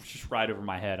just right over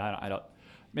my head. I don't.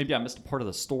 Maybe I missed a part of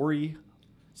the story.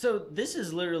 So this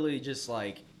is literally just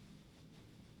like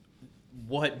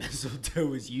what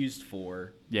mistletoe is used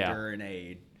for during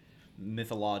a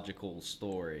mythological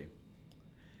story.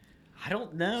 I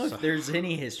don't know if there's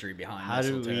any history behind How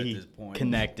do mistletoe at we this point.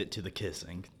 connect it to the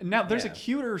kissing? Now, there's a Yeah.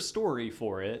 cuter story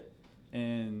for it,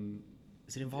 and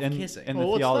Does it involve in kissing? in Well,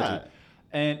 the what's theology, that?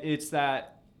 and it's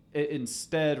that it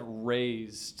instead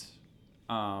raised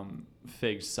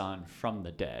Fig's son from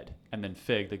the dead, and then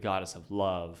Fig, the goddess of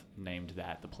love, named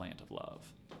that the plant of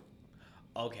love.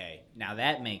 Okay, now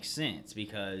that makes sense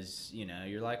because, you know,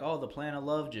 you're like, oh, the plant of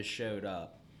love just showed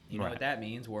up. You know Right. what that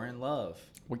means? We're in love.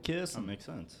 We kiss. That makes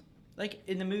sense. Like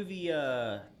in the movie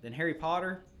in Harry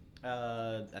Potter,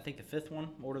 I think the fifth one,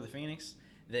 Order of the Phoenix,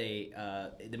 they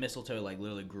the mistletoe like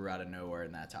literally grew out of nowhere,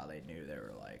 and that's how they knew they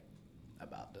were like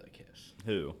about to kiss.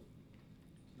 Who?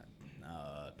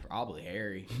 Probably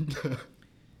Harry.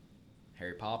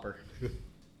 Harry Popper.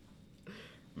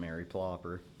 Mary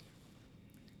Plopper.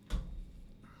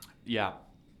 Yeah.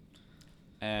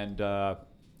 And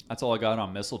that's all I got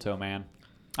on mistletoe, man.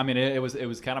 I mean, it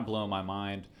was kind of blowing my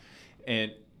mind,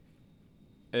 and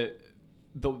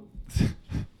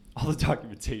all the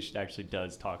documentation actually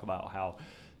does talk about how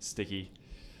sticky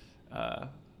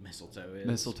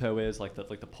Mistletoe is. like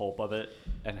the pulp of it,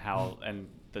 and how and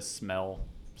the smells.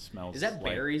 Is that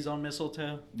like, berries on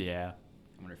mistletoe? Yeah.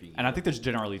 I wonder if you. And I think there's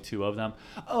generally two of them.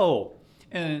 Oh,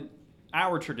 and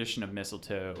our tradition of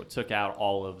mistletoe took out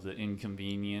all of the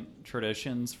inconvenient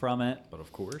traditions from it. But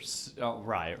of course. Oh,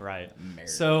 right.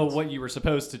 Americans. So what you were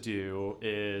supposed to do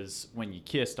is when you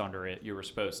kissed under it, you were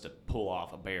supposed to pull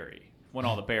off a berry. When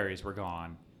all the berries were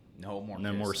gone, no more.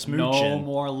 No more kissing. no Smooching.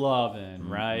 more loving,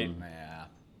 right? Yeah.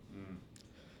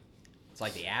 It's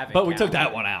like the Advent. But we took calendar.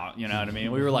 that one out, you know what I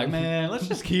mean? We were like, man, let's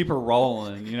just keep her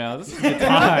rolling, you know? This is a good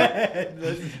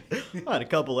time. I had a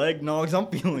couple eggnogs. I'm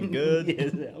feeling good.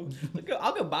 Yeah,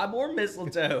 I'll go buy more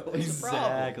mistletoe. What's the problem?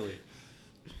 Exactly.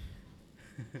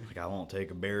 Like, I won't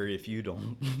take a berry if you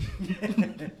don't.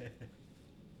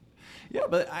 Yeah,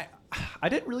 but I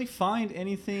didn't really find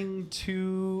anything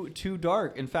too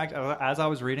dark. In fact, as I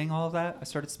was reading all of that, I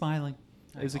started smiling.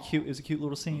 It was a cute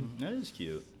little scene. That is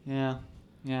cute. Yeah.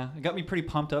 It got me pretty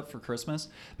pumped up for Christmas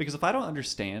because if I don't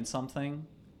understand something,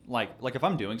 like if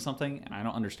I'm doing something and I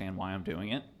don't understand why I'm doing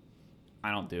it,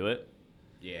 I don't do it.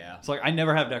 Yeah. It's like I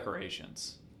never have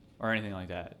decorations or anything like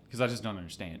that because I just don't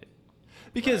understand it.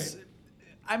 Because Right.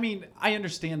 I mean, I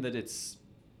understand that it's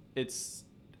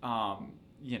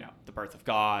you know, the birth of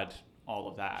God, all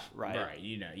of that, right? Right.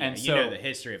 You know, And you so- know the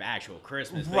history of actual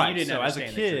Christmas, but Right, you didn't so as a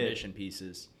understand kid- the tradition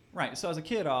pieces. Right. So as a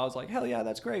kid, I was like, hell yeah,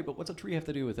 that's great, but what's a tree have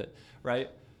to do with it, right?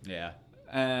 Yeah.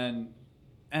 And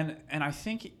I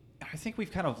think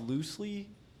we've kind of loosely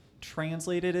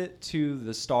translated it to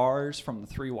the stars from the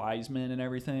three wise men and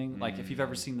everything. Like if you've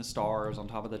ever seen the stars on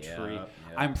top of the tree, Yeah.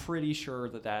 I'm pretty sure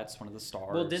that that's one of the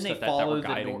stars. Well, then they that were followed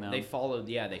guiding them. they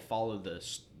followed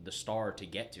the star to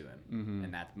get to him,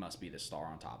 and that must be the star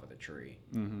on top of the tree.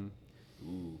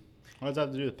 Ooh. What does that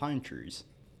have to do with pine trees?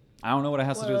 I don't know what it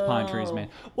has to do with pine trees, man.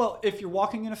 Well, if you're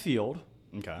walking in a field,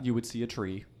 Okay. you would see a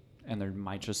tree, and there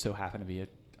might just so happen to be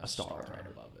a star. right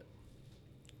above it.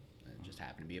 It just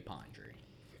happened to be a pine tree.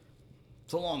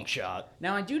 It's a long shot.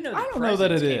 Now I do know. I don't know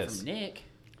that it came is. from Nick.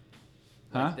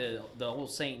 Huh? Like the whole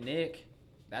Saint Nick.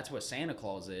 That's what Santa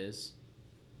Claus is.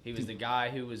 He was the guy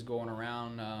who was going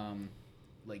around,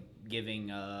 like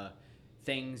giving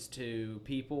things to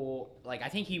people. Like I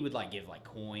think he would like give like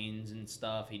coins and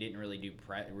stuff. He didn't really do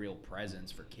real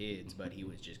presents for kids, but he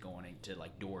was just going into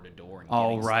like door to door and.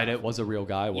 Oh, giving right. stuff. It was a real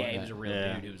guy, Yeah, wasn't he it? was a real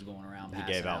Yeah. dude who was going around. He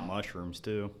Passing gave out mushrooms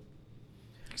too.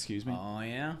 Excuse me? Oh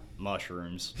yeah.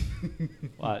 Mushrooms.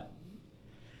 What?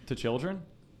 To children?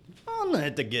 I'll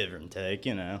let the give and take,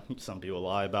 you know. Some people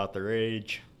lie about their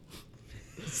age.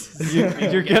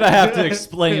 You're going to have to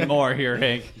explain more here,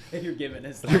 Hank. You're giving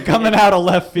us. You're coming out of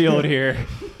left field here.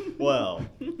 Well,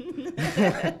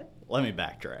 let me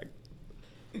backtrack.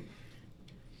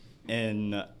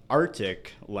 In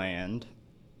Arctic land,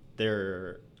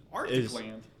 there is...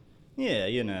 Yeah,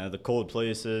 you know, the cold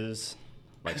places,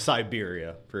 like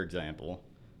Siberia, for example.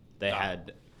 They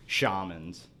had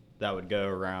shamans that would go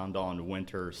around on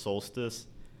winter solstice,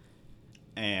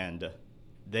 and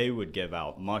they would give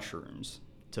out mushrooms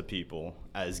to people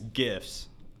as gifts,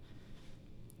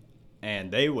 and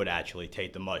they would actually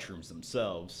take the mushrooms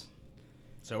themselves.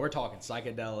 So we're talking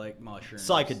psychedelic mushrooms.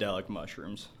 Psychedelic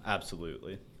mushrooms,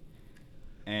 absolutely.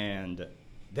 And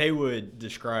they would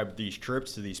describe these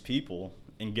trips to these people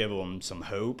and give them some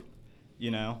hope,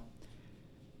 you know?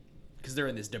 Because they're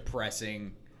in this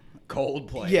depressing, cold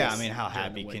place. Yeah, I mean, how during the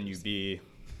happy can you winters. be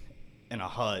in a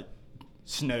hut,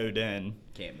 snowed in?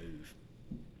 Can't move.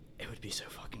 It would be so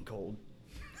fucking cold.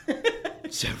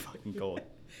 So fucking cold.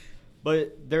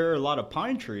 But there are a lot of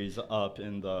pine trees up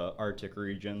in the Arctic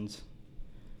regions.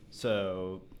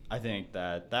 So I think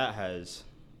that has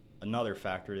another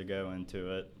factor to go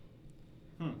into it.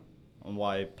 On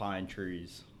why pine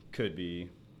trees could be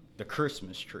the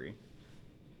Christmas tree.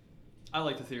 I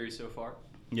like the theory so far.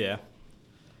 Yeah.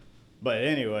 But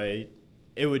anyway,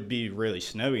 it would be really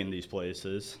snowy in these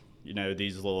places. You know,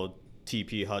 these little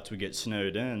TP huts would get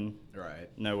snowed in. Right.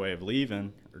 No way of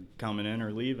leaving or coming in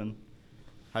or leaving.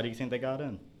 How do you think they got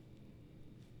in?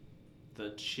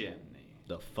 The chimney.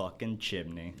 The fucking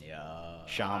chimney. Yeah.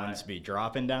 Shamans be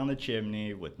dropping down the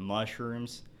chimney with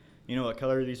mushrooms. You know what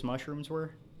color these mushrooms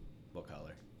were? What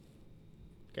color?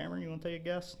 Cameron, you want to take a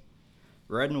guess?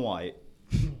 Red and white.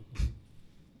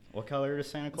 What color does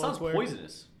Santa It Claus sounds wear?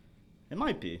 poisonous. It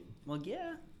might be. Well,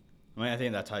 yeah. I mean, I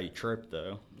think that's how you trip,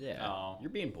 though. Yeah. Oh. You're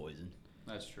being poisoned.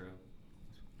 That's true.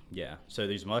 Yeah. So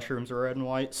these mushrooms are red and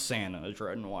white. Santa is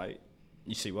red and white.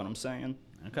 You see what I'm saying?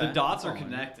 Okay. The dots are Following.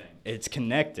 connecting. It's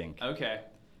connecting. Okay.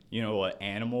 You know what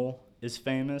animal is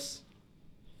famous?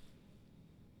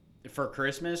 For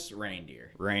Christmas,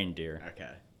 reindeer. Reindeer.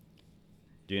 Okay.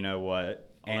 Do you know what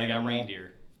Oh, they got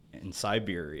reindeer. in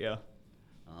Siberia?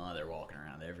 Oh, they're walking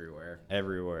around everywhere.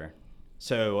 Everywhere.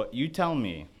 So you tell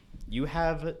me, you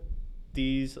have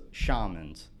these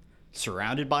shamans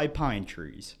surrounded by pine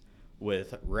trees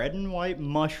with red and white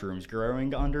mushrooms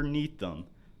growing underneath them.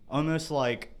 Almost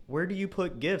like, where do you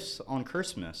put gifts on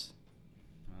Christmas?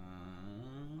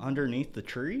 Underneath the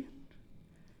tree?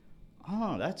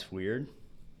 Oh, that's weird.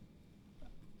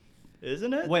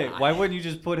 Isn't it? Wait, why wouldn't you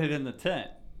just put it in the tent?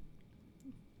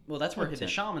 Well, that's where What's the it?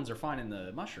 shamans are finding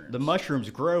the mushrooms. The mushrooms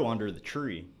grow under the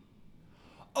tree.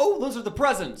 Oh, those are the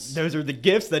presents. Those are the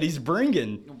gifts that he's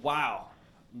bringing. Wow.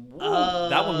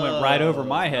 That one went right over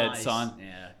my head, Nice. son.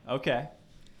 Yeah. Okay.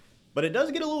 But it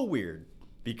does get a little weird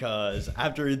because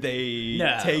after they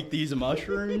No. take these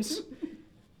mushrooms,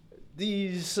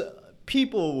 these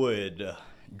people would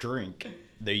drink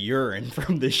the urine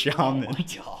from the shaman Oh my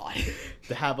god.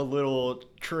 to have a little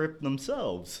trip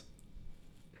themselves.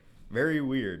 Very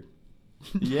weird.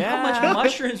 How much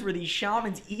mushrooms were these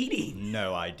shamans eating?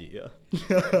 No idea.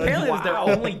 Apparently, it was their Wow.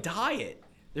 only diet.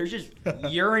 They're just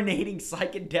urinating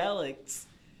psychedelics.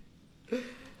 And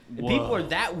people are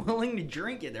that willing to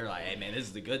drink it. They're like, hey, man, this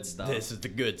is the good stuff. This is the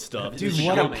good stuff. Dude, This is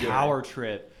what a good. power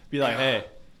trip. Be like, hey,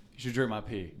 you should drink my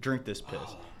pee. Drink this piss.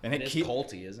 And It's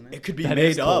culty, isn't it? It could be That made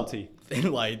is up. culty.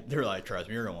 And like they're like, trust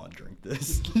me, you're gonna want to drink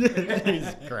this.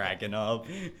 He's cracking up.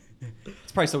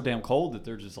 It's probably so damn cold that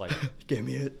they're just like, Give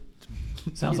me it.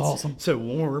 sounds It's awesome. So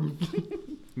warm.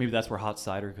 Maybe that's where hot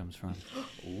cider comes from.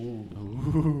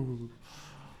 Ooh.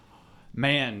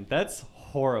 Man, that's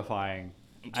horrifying.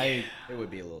 It would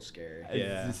be a little scary.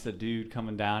 Yeah. It's just a dude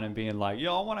coming down and being like,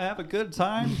 "Y'all want to have a good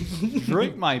time?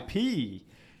 Drink my pee."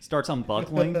 Starts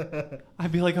unbuckling.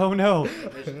 I'd be like, "Oh no!"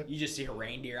 You just see a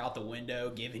reindeer out the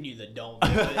window giving you the don't do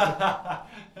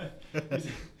it.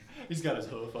 He's got his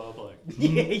hoof up like.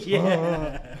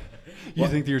 Yeah. You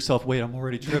think to yourself, "Wait, I'm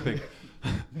already tripping."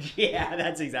 Yeah,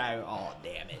 that's exactly. Oh,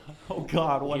 damn it. Oh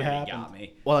God, what You already happened? got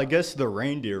me. Well, I guess the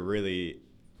reindeer really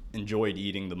enjoyed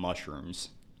eating the mushrooms.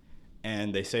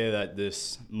 And they say that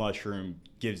this mushroom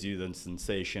gives you the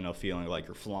sensation of feeling like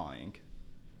you're flying.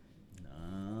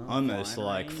 No, Almost flying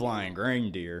like reindeer. flying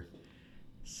reindeer.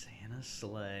 Santa's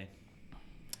sleigh.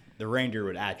 The reindeer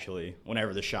would actually,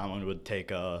 whenever the shaman would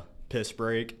take a piss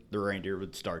break, the reindeer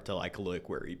would start to like lick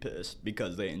where he pissed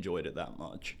because they enjoyed it that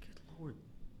much. Good Lord.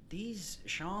 These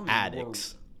shamans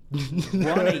Addicts. were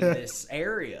running this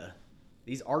area.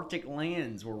 These Arctic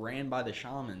lands were ran by the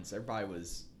shamans. Everybody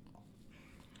was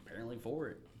apparently for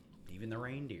it. Even the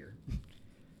reindeer.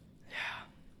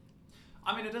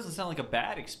 I mean, it doesn't sound like a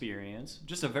bad experience,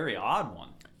 just a very odd one.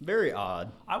 Very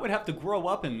odd. I would have to grow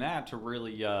up in that to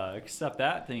really accept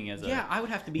that thing as a. Yeah, I would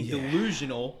have to be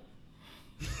delusional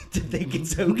to think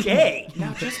it's okay.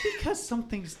 Now, just because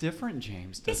something's different,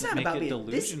 James, It's doesn't not make about it being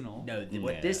delusional.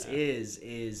 what this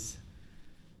is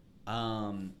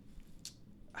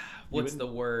what's the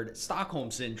word?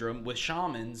 Stockholm syndrome with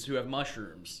shamans who have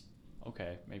mushrooms.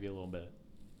 Okay, maybe a little bit.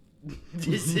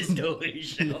 This is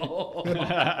delusional.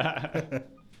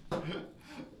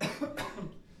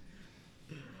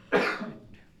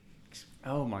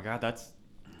 Oh my God, that's.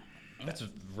 That's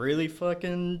really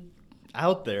fucking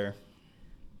out there.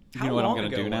 You know what I'm long gonna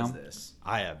ago do now? was this?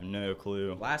 I have no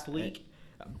clue. Last week?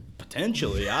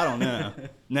 Potentially, I don't know.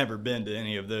 Never been to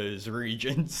any of those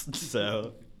regions,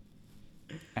 so.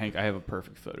 Hank, I have a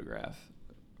perfect photograph.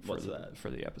 What's the, that?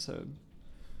 for the episode?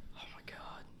 Oh my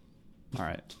god. All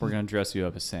right, we're gonna dress you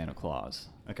up as Santa Claus.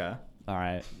 Okay. All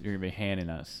right, you're gonna be handing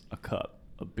us a cup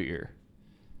of beer.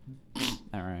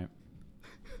 All right.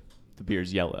 The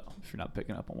beer's yellow. If you're not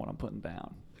picking up on what I'm putting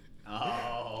down.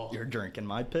 Oh. You're drinking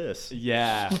my piss.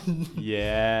 Yeah.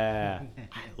 Yeah.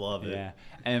 I love it. Yeah.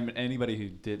 And anybody who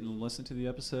didn't listen to the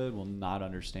episode will not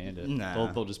understand it.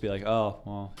 Nah. They'll just be like, "Oh,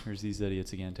 well, here's these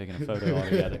idiots again taking a photo all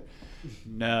together."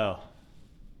 No.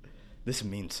 This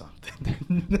means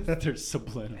something. They're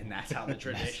subliminal. And that's how the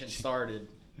tradition started.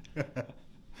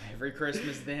 Every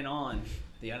Christmas then on,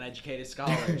 the uneducated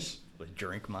scholars Would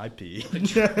drink my pee. would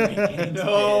drink his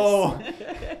No.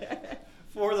 piss.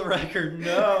 For the record,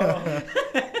 no.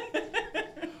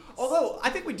 Although I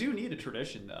think we do need a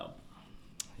tradition, though.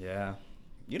 Yeah.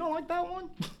 You don't like that one?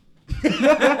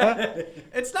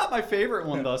 It's not my favorite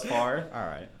one thus far. All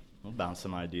right. We'll bounce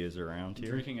some ideas around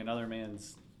here. Drinking another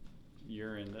man's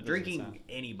urine. That doesn't Drinking sound-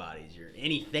 anybody's urine,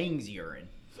 anything's urine.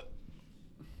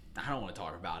 I don't want to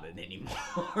talk about it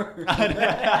anymore.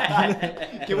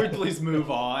 Can we please move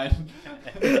on?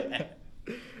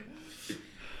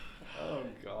 Oh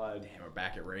God. Damn, we're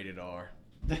back at rated R.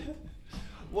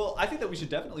 Well, I think that we should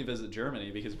definitely visit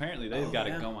Germany because apparently they've Oh, got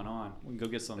yeah. it going on. We can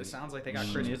go get some. It sounds like they got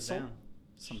Christmas schnitzel. down.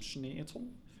 Some schnitzel.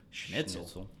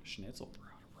 Schnitzel. Schnitzel.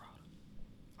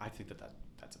 I think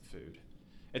that's a food.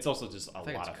 It's also just a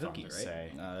think lot it's of a cookie, fun to right?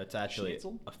 say. It's actually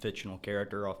Schnitzel? a fictional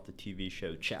character off the TV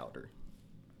show Chowder.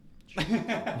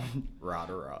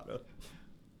 Rada Rada.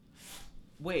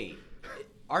 Wait,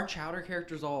 are chowder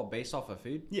characters all based off of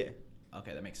food? Yeah.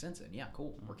 Okay, that makes sense then. Yeah,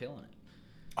 cool. We're killing it.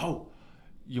 Oh,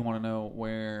 you want to know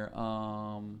where?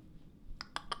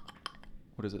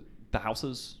 What is it? The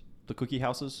houses, the cookie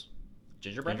houses,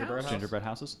 Gingerbread house? gingerbread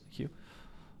houses. Thank you.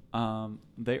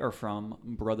 They are from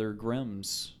Brother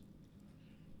Grimm's.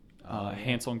 Yeah.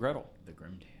 Hansel and Gretel. The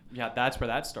Grimm Tale. Yeah, that's where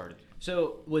that started.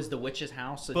 So was the witch's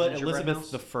house a But gingerbread Elizabeth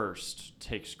house? the First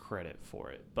takes credit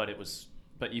for it. But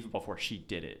even before she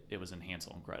did it, it was in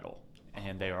Hansel and Gretel,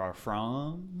 and they are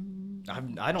from.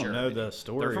 I don't know Germany. the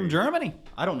story. They're from Germany.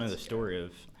 I don't know the story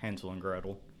of Hansel and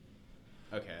Gretel.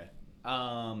 Okay.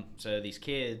 So these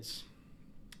kids,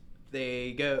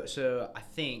 they go. So I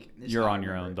think this is You're how I on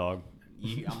your own, remember dog.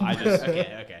 it. I just-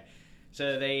 okay.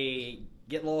 So they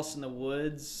get lost in the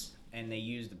woods, and they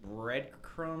use the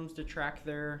breadcrumbs to track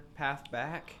their path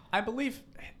back. I believe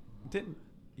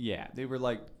they were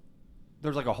like there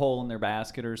was like a hole in their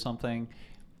basket or something,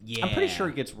 Yeah. I'm pretty sure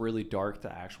it gets really dark.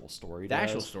 The actual story. The does.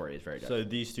 actual story is very dark. So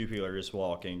these two people are just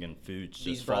walking and food's just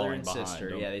These brother falling and behind sister,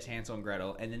 them. yeah, these Hansel and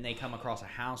Gretel, and then they come across a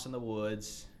house in the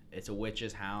woods. It's a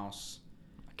witch's house.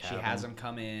 She cabin. has them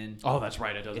come in. Oh, that's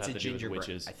right. It does It's have a to do with gingerbread.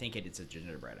 witches. I think it's a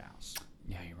gingerbread house.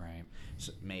 Yeah, you're right.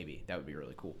 So maybe that would be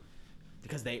really cool,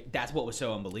 because that's what was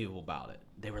so unbelievable about it.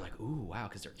 They were like, "Ooh, wow,"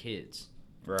 because they're kids.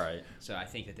 Right. So I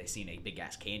think that they seen a big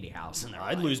ass candy house, and they're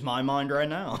I'd like, lose my mind right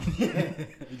now.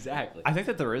 exactly. I think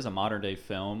that there is a modern day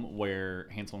film where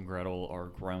Hansel and Gretel are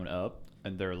grown up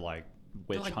and they're like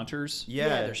witch like- hunters. Yeah,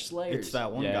 they're slayers. It's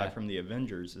that one Yeah. guy from the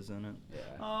Avengers, isn't it? Yeah.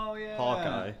 Oh yeah.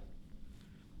 Hawkeye.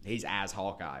 He's as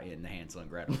Hawkeye in the Hansel and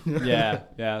Gretel. Yeah,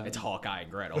 yeah. It's Hawkeye and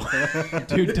Gretel.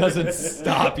 Dude doesn't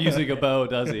stop using a bow,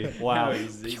 does he? Wow. No,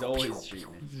 he's always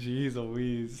shooting. Jeez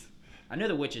Louise. I know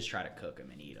the witches try to cook them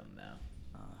and eat them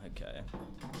though, Okay.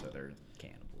 so they're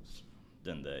cannibals.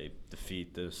 Then they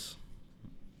defeat this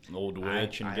old I-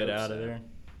 witch and I get hope out of so. there.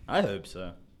 I hope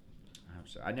so. I hope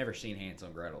so. I've never seen Hansel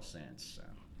and Gretel since, so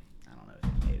I don't know if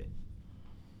they made it.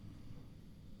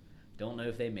 Don't know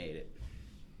if they made it.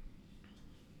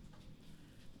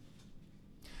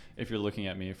 If you're looking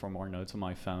at me for more notes on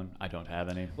my phone, I don't have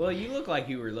any. Well, you look like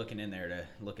you were looking in there to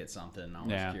look at something. I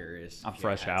was Yeah. curious. I'm if you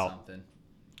fresh had out. Something.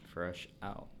 Fresh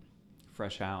out.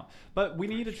 Fresh out. But we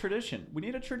need a tradition. We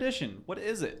need a tradition. What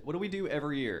is it? What do we do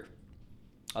every year?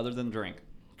 Other than drink.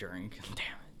 Drink.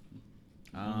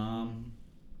 Damn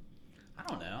I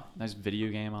don't know. Nice video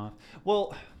game off.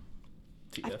 Well,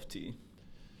 it. TFT.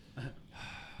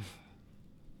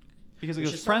 because it We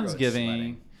goes should start road Friendsgiving.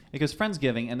 sledding. It goes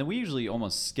Friendsgiving, and then we usually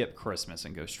almost skip Christmas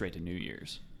and go straight to New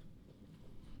Year's.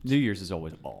 New Year's is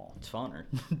always a ball. It's funner.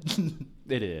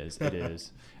 It is. It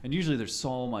is. And usually there's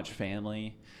so much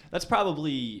family. That's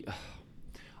probably.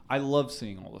 I love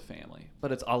seeing all the family,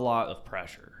 but it's a lot of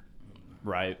pressure,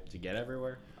 right? To get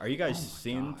everywhere? Are you guys Oh my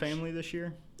seeing gosh. family this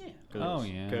year? Yeah. 'Cause Oh, it's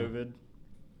yeah. COVID.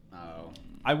 Oh.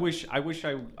 I wish I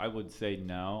would say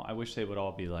no. I wish they would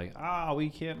all be like, we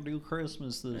can't do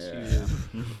Christmas this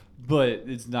year. But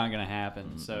it's not gonna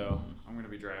happen. So I'm gonna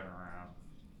be driving around,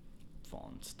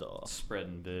 Fun stuff.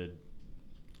 spreading vid.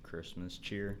 Christmas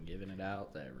cheer. Giving it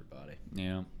out to everybody.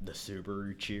 Yeah. The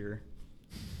Subaru cheer.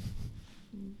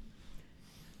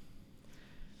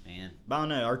 Man. But I don't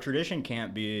know. Our tradition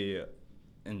can't be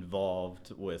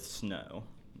involved with snow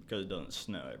because it doesn't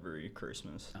snow every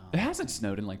Christmas. It hasn't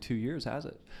snowed in like 2 years, has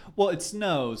it? Well, it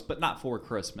snows, but not for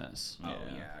Christmas. Oh,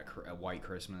 Yeah. yeah. A white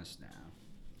Christmas? No.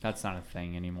 That's not a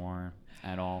thing anymore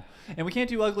at all. And we can't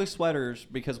do ugly sweaters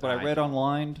because what I I read can't.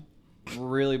 online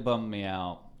really bummed me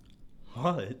out.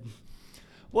 What?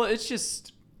 Well, it's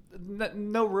just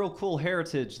no real cool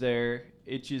heritage there.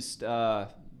 It just the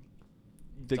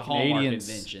It's a Hallmark Canadians,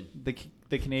 invention.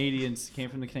 the Canadians came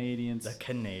from the Canadians. The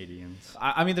Canadians.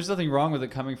 I mean, there's nothing wrong with it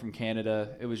coming from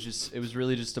Canada. It was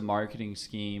really just a marketing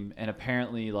scheme, and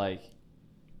apparently, like,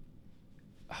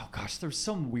 oh gosh, there's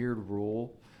some weird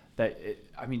rule that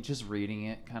just reading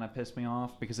it kind of pissed me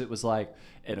off because it was like,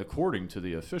 and according to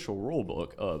the official rule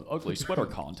book of ugly sweater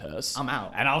contests, I'm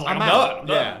out. and I was like, I'm I'm out. done. I'm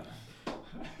done.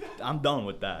 I'm done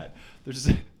with that.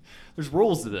 There's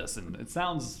rules to this, and it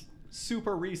sounds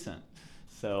super recent.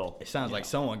 So It sounds you like know.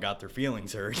 someone got their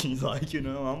feelings hurt. He's like,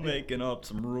 I'm making up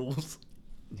some rules.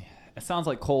 It sounds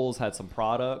like Kohl's had some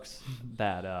products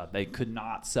that they could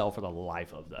not sell for the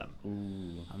life of them.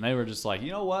 Ooh. And they were just like,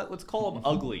 you know what? Let's call them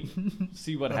ugly.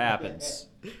 See what happens.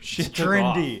 It's Shit took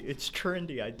trendy. It's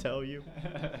trendy, I tell you.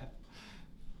 off.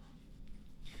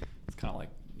 It's kind of like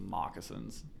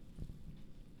moccasins.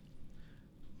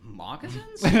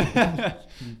 Moccasins?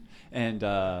 And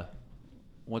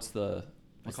what's the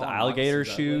call them alligator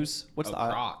moccasins, ugly. shoes? What's Oh, the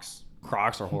Crocs.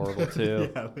 Crocs are horrible too.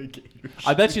 Yeah, alligator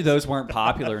I bet you those weren't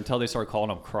popular until they started calling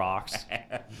them Crocs.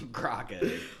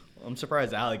 Crockett. I'm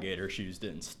surprised alligator shoes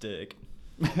didn't stick.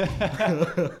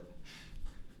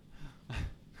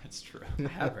 That's true. I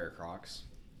had a pair of Crocs.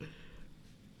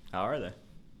 How are they?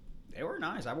 They were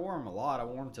nice. I wore them a lot. I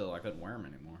wore them until I couldn't wear them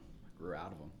anymore. I grew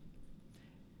out of them.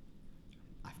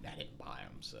 I didn't buy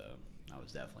them, so I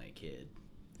was definitely a kid.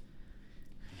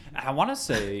 And I want to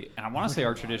say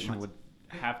our tradition would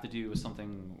have to do with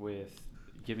something with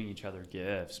giving each other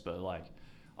gifts, but like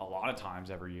a lot of times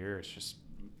every year, it's just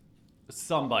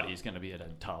somebody's going to be at a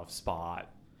tough spot.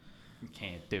 You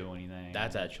can't do anything.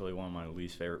 That's actually one of my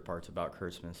least favorite parts about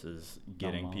Christmas is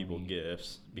getting people money.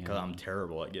 gifts because Yeah. I'm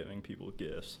terrible at giving people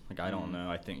gifts. Like, I don't know.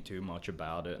 I think too much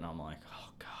about it, and I'm like, oh,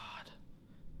 God,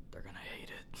 they're going to hate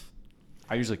it.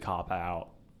 I usually cop out.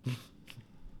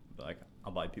 Like,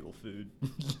 I'll buy people food.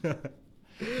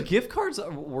 Gift cards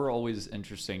were always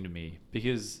interesting to me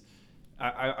because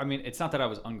I mean, it's not that I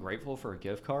was ungrateful for a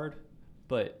gift card,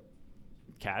 But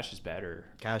cash is better.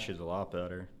 Cash is a lot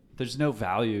better. There's no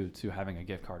value to having a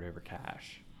gift card over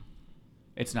cash.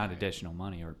 It's not additional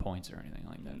money or points or anything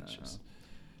like that. It's just.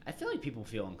 I feel like people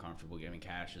feel uncomfortable giving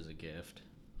cash as a gift.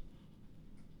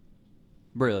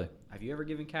 Really? Have you ever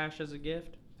given cash as a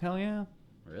gift? Hell yeah.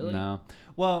 Really? No.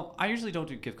 Well, I usually don't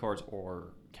do gift cards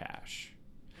or cash.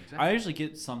 Exactly. I usually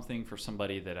get something for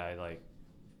somebody that I like.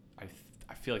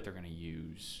 I feel like they're gonna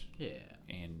use. Yeah.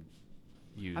 And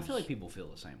use. I feel like people feel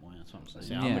the same way. That's what I'm saying.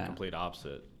 See, I'm the Yeah. complete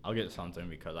opposite. I'll get something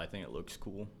because I think it looks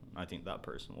cool. I think that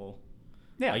person will.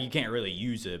 Yeah. Like, you can't really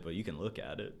use it, but you can look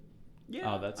at it.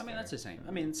 Yeah. Oh, that's I mean, fair. that's the same.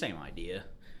 I mean, same idea.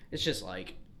 It's just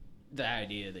like the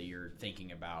idea that you're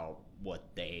thinking about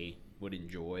what they would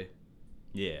enjoy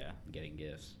Yeah. getting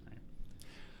gifts.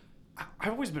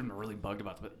 I've always been really bugged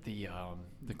about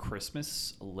the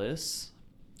Christmas lists.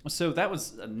 So that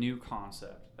was a new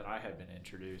concept that I had been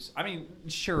introduced. I mean,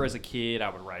 sure, as a kid, I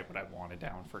would write what I wanted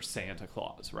down for Santa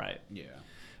Claus, right? Yeah.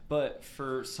 But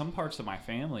for some parts of my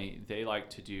family, they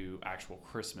like to do actual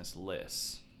Christmas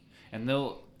lists. And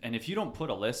if you don't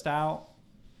put a list out,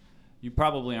 you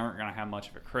probably aren't going to have much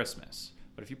of a Christmas.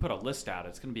 But if you put a list out,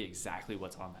 it's going to be exactly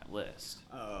what's on that list.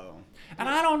 Oh. And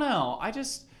I don't know.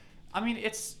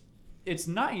 It's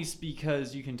nice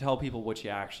because you can tell people what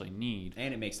you actually need.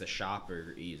 And it makes the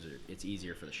shopper easier. It's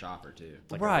easier for the shopper too.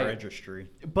 It's like Right. a registry.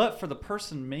 But for the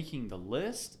person making the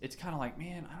list, it's kind of like,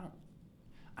 man,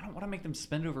 I don't want to make them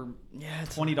spend over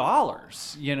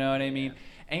 $20. You know what I mean?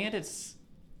 And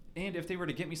if they were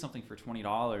to get me something for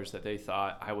 $20 that they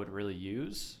thought I would really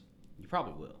use, You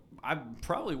probably will. I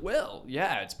probably will.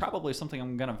 Yeah, it's probably something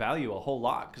I'm gonna value a whole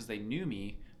lot because they knew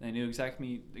me. They knew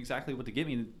exactly what to give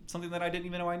me. Something that I didn't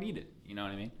even know I needed. You know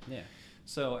what I mean? Yeah.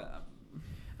 So.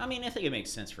 I mean, I think it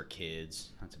makes sense for kids.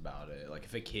 That's about it. Like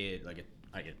if a kid, like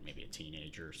maybe a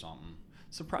teenager or something.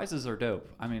 Surprises are dope.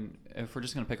 I mean, if we're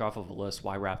just gonna pick off of a list,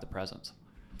 why wrap the presents?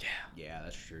 Yeah. Yeah,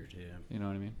 that's true too. You know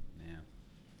what I mean? Yeah.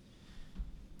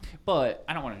 But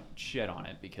I don't want to shit on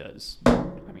it because,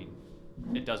 I mean,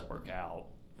 it does work out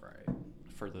Right.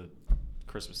 for the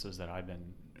Christmases that I've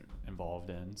been involved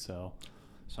in. So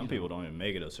Some people don't even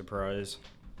make it a surprise.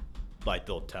 Like,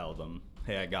 they'll tell them,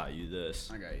 hey, I got you this.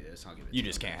 I got you this. I'll give it. You to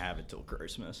just can't have it till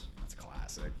Christmas. That's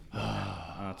classic.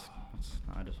 I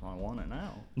just want it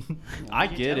now. I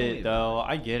you get tell me it though. about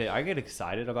I get it. I get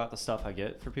excited about the stuff I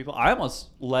get for people. I almost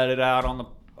let it out on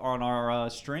our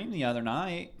stream the other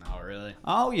night. Oh really?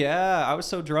 Oh yeah, I was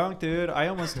so drunk, dude. I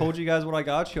almost told you guys what I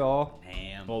got y'all.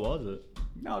 Damn. What was it?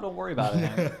 No, don't worry about it.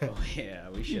 Man. Oh, yeah,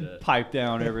 we should have. Pipe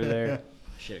down over there.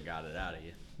 Should have got it out of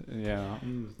you. Yeah.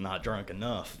 Not drunk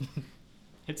enough.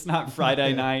 It's not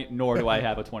Friday night, nor do I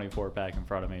have a 24-pack in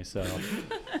front of me. So.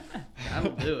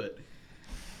 That'll do it.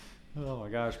 Oh my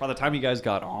gosh! By the time you guys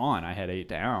got on, I had 8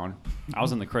 down. I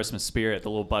was in the Christmas spirit. The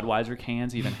little Budweiser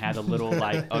cans even had a little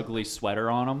like ugly sweater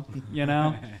on them. You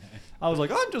know, I was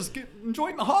like, I'm just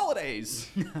enjoying the holidays.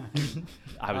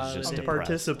 I was just depressed.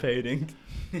 participating.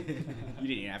 You didn't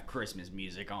even have Christmas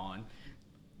music on.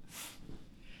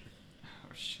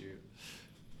 Oh shoot!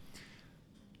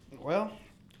 Well,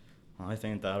 I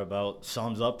think that about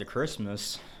sums up the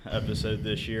Christmas episode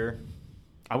this year.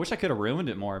 I wish I could have ruined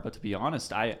it more, but to be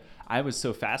honest, I was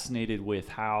so fascinated with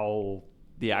how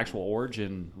the actual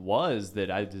origin was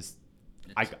that I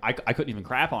couldn't even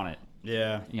crap on it.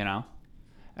 Yeah. You know,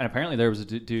 and apparently there was a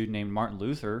dude named Martin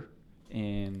Luther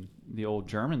in the old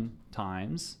German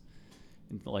times,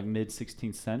 in the, like mid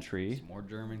 16th century. It's more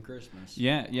German Christmas.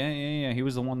 Yeah. He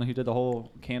was the one who did the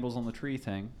whole candles on the tree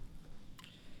thing.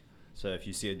 So if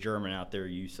you see a German out there,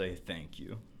 you say thank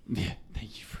you. Yeah,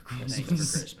 thank you for Christmas. Thank you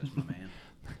for Christmas, my man.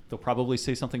 They'll probably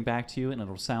say something back to you, and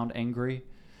it'll sound angry.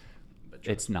 But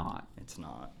It's not. It's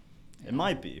not. It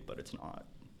might be, but it's not.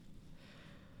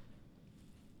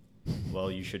 Well,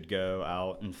 you should go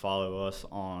out and follow us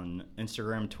on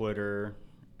Instagram, Twitter,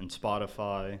 and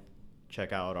Spotify.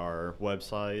 Check out our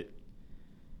website.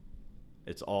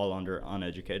 It's all under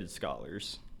Uneducated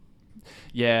Scholars.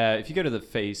 Yeah, if you go to the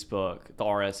Facebook, the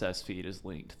RSS feed is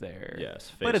linked there.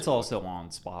 Yes, but it's Facebook. also on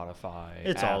Spotify.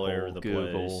 It's Apple, all over the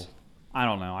Google. place. I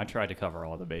don't know. I tried to cover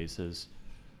all the bases.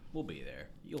 We'll be there.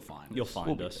 You'll find us. You'll find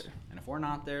We'll be us. there. And if we're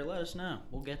not there, let us know.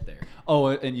 We'll get there. Oh,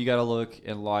 and you got to look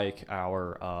and like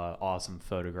our awesome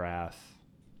photograph.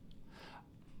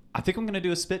 I think I'm going to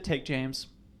do a spit take, James.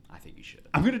 I think you should.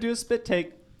 I'm going to do a spit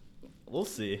take. We'll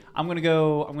see. I'm going to take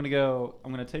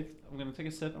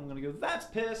a sip. I'm going to go, that's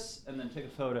piss. And then take a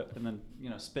photo and then,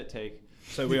 spit take.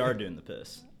 So we are doing the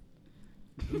piss.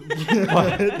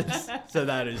 So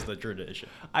that is the tradition.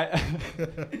 We're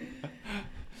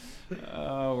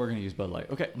going to use Bud Light.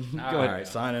 Okay. All Go All ahead. right,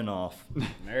 signing off.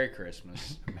 Merry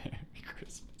Christmas.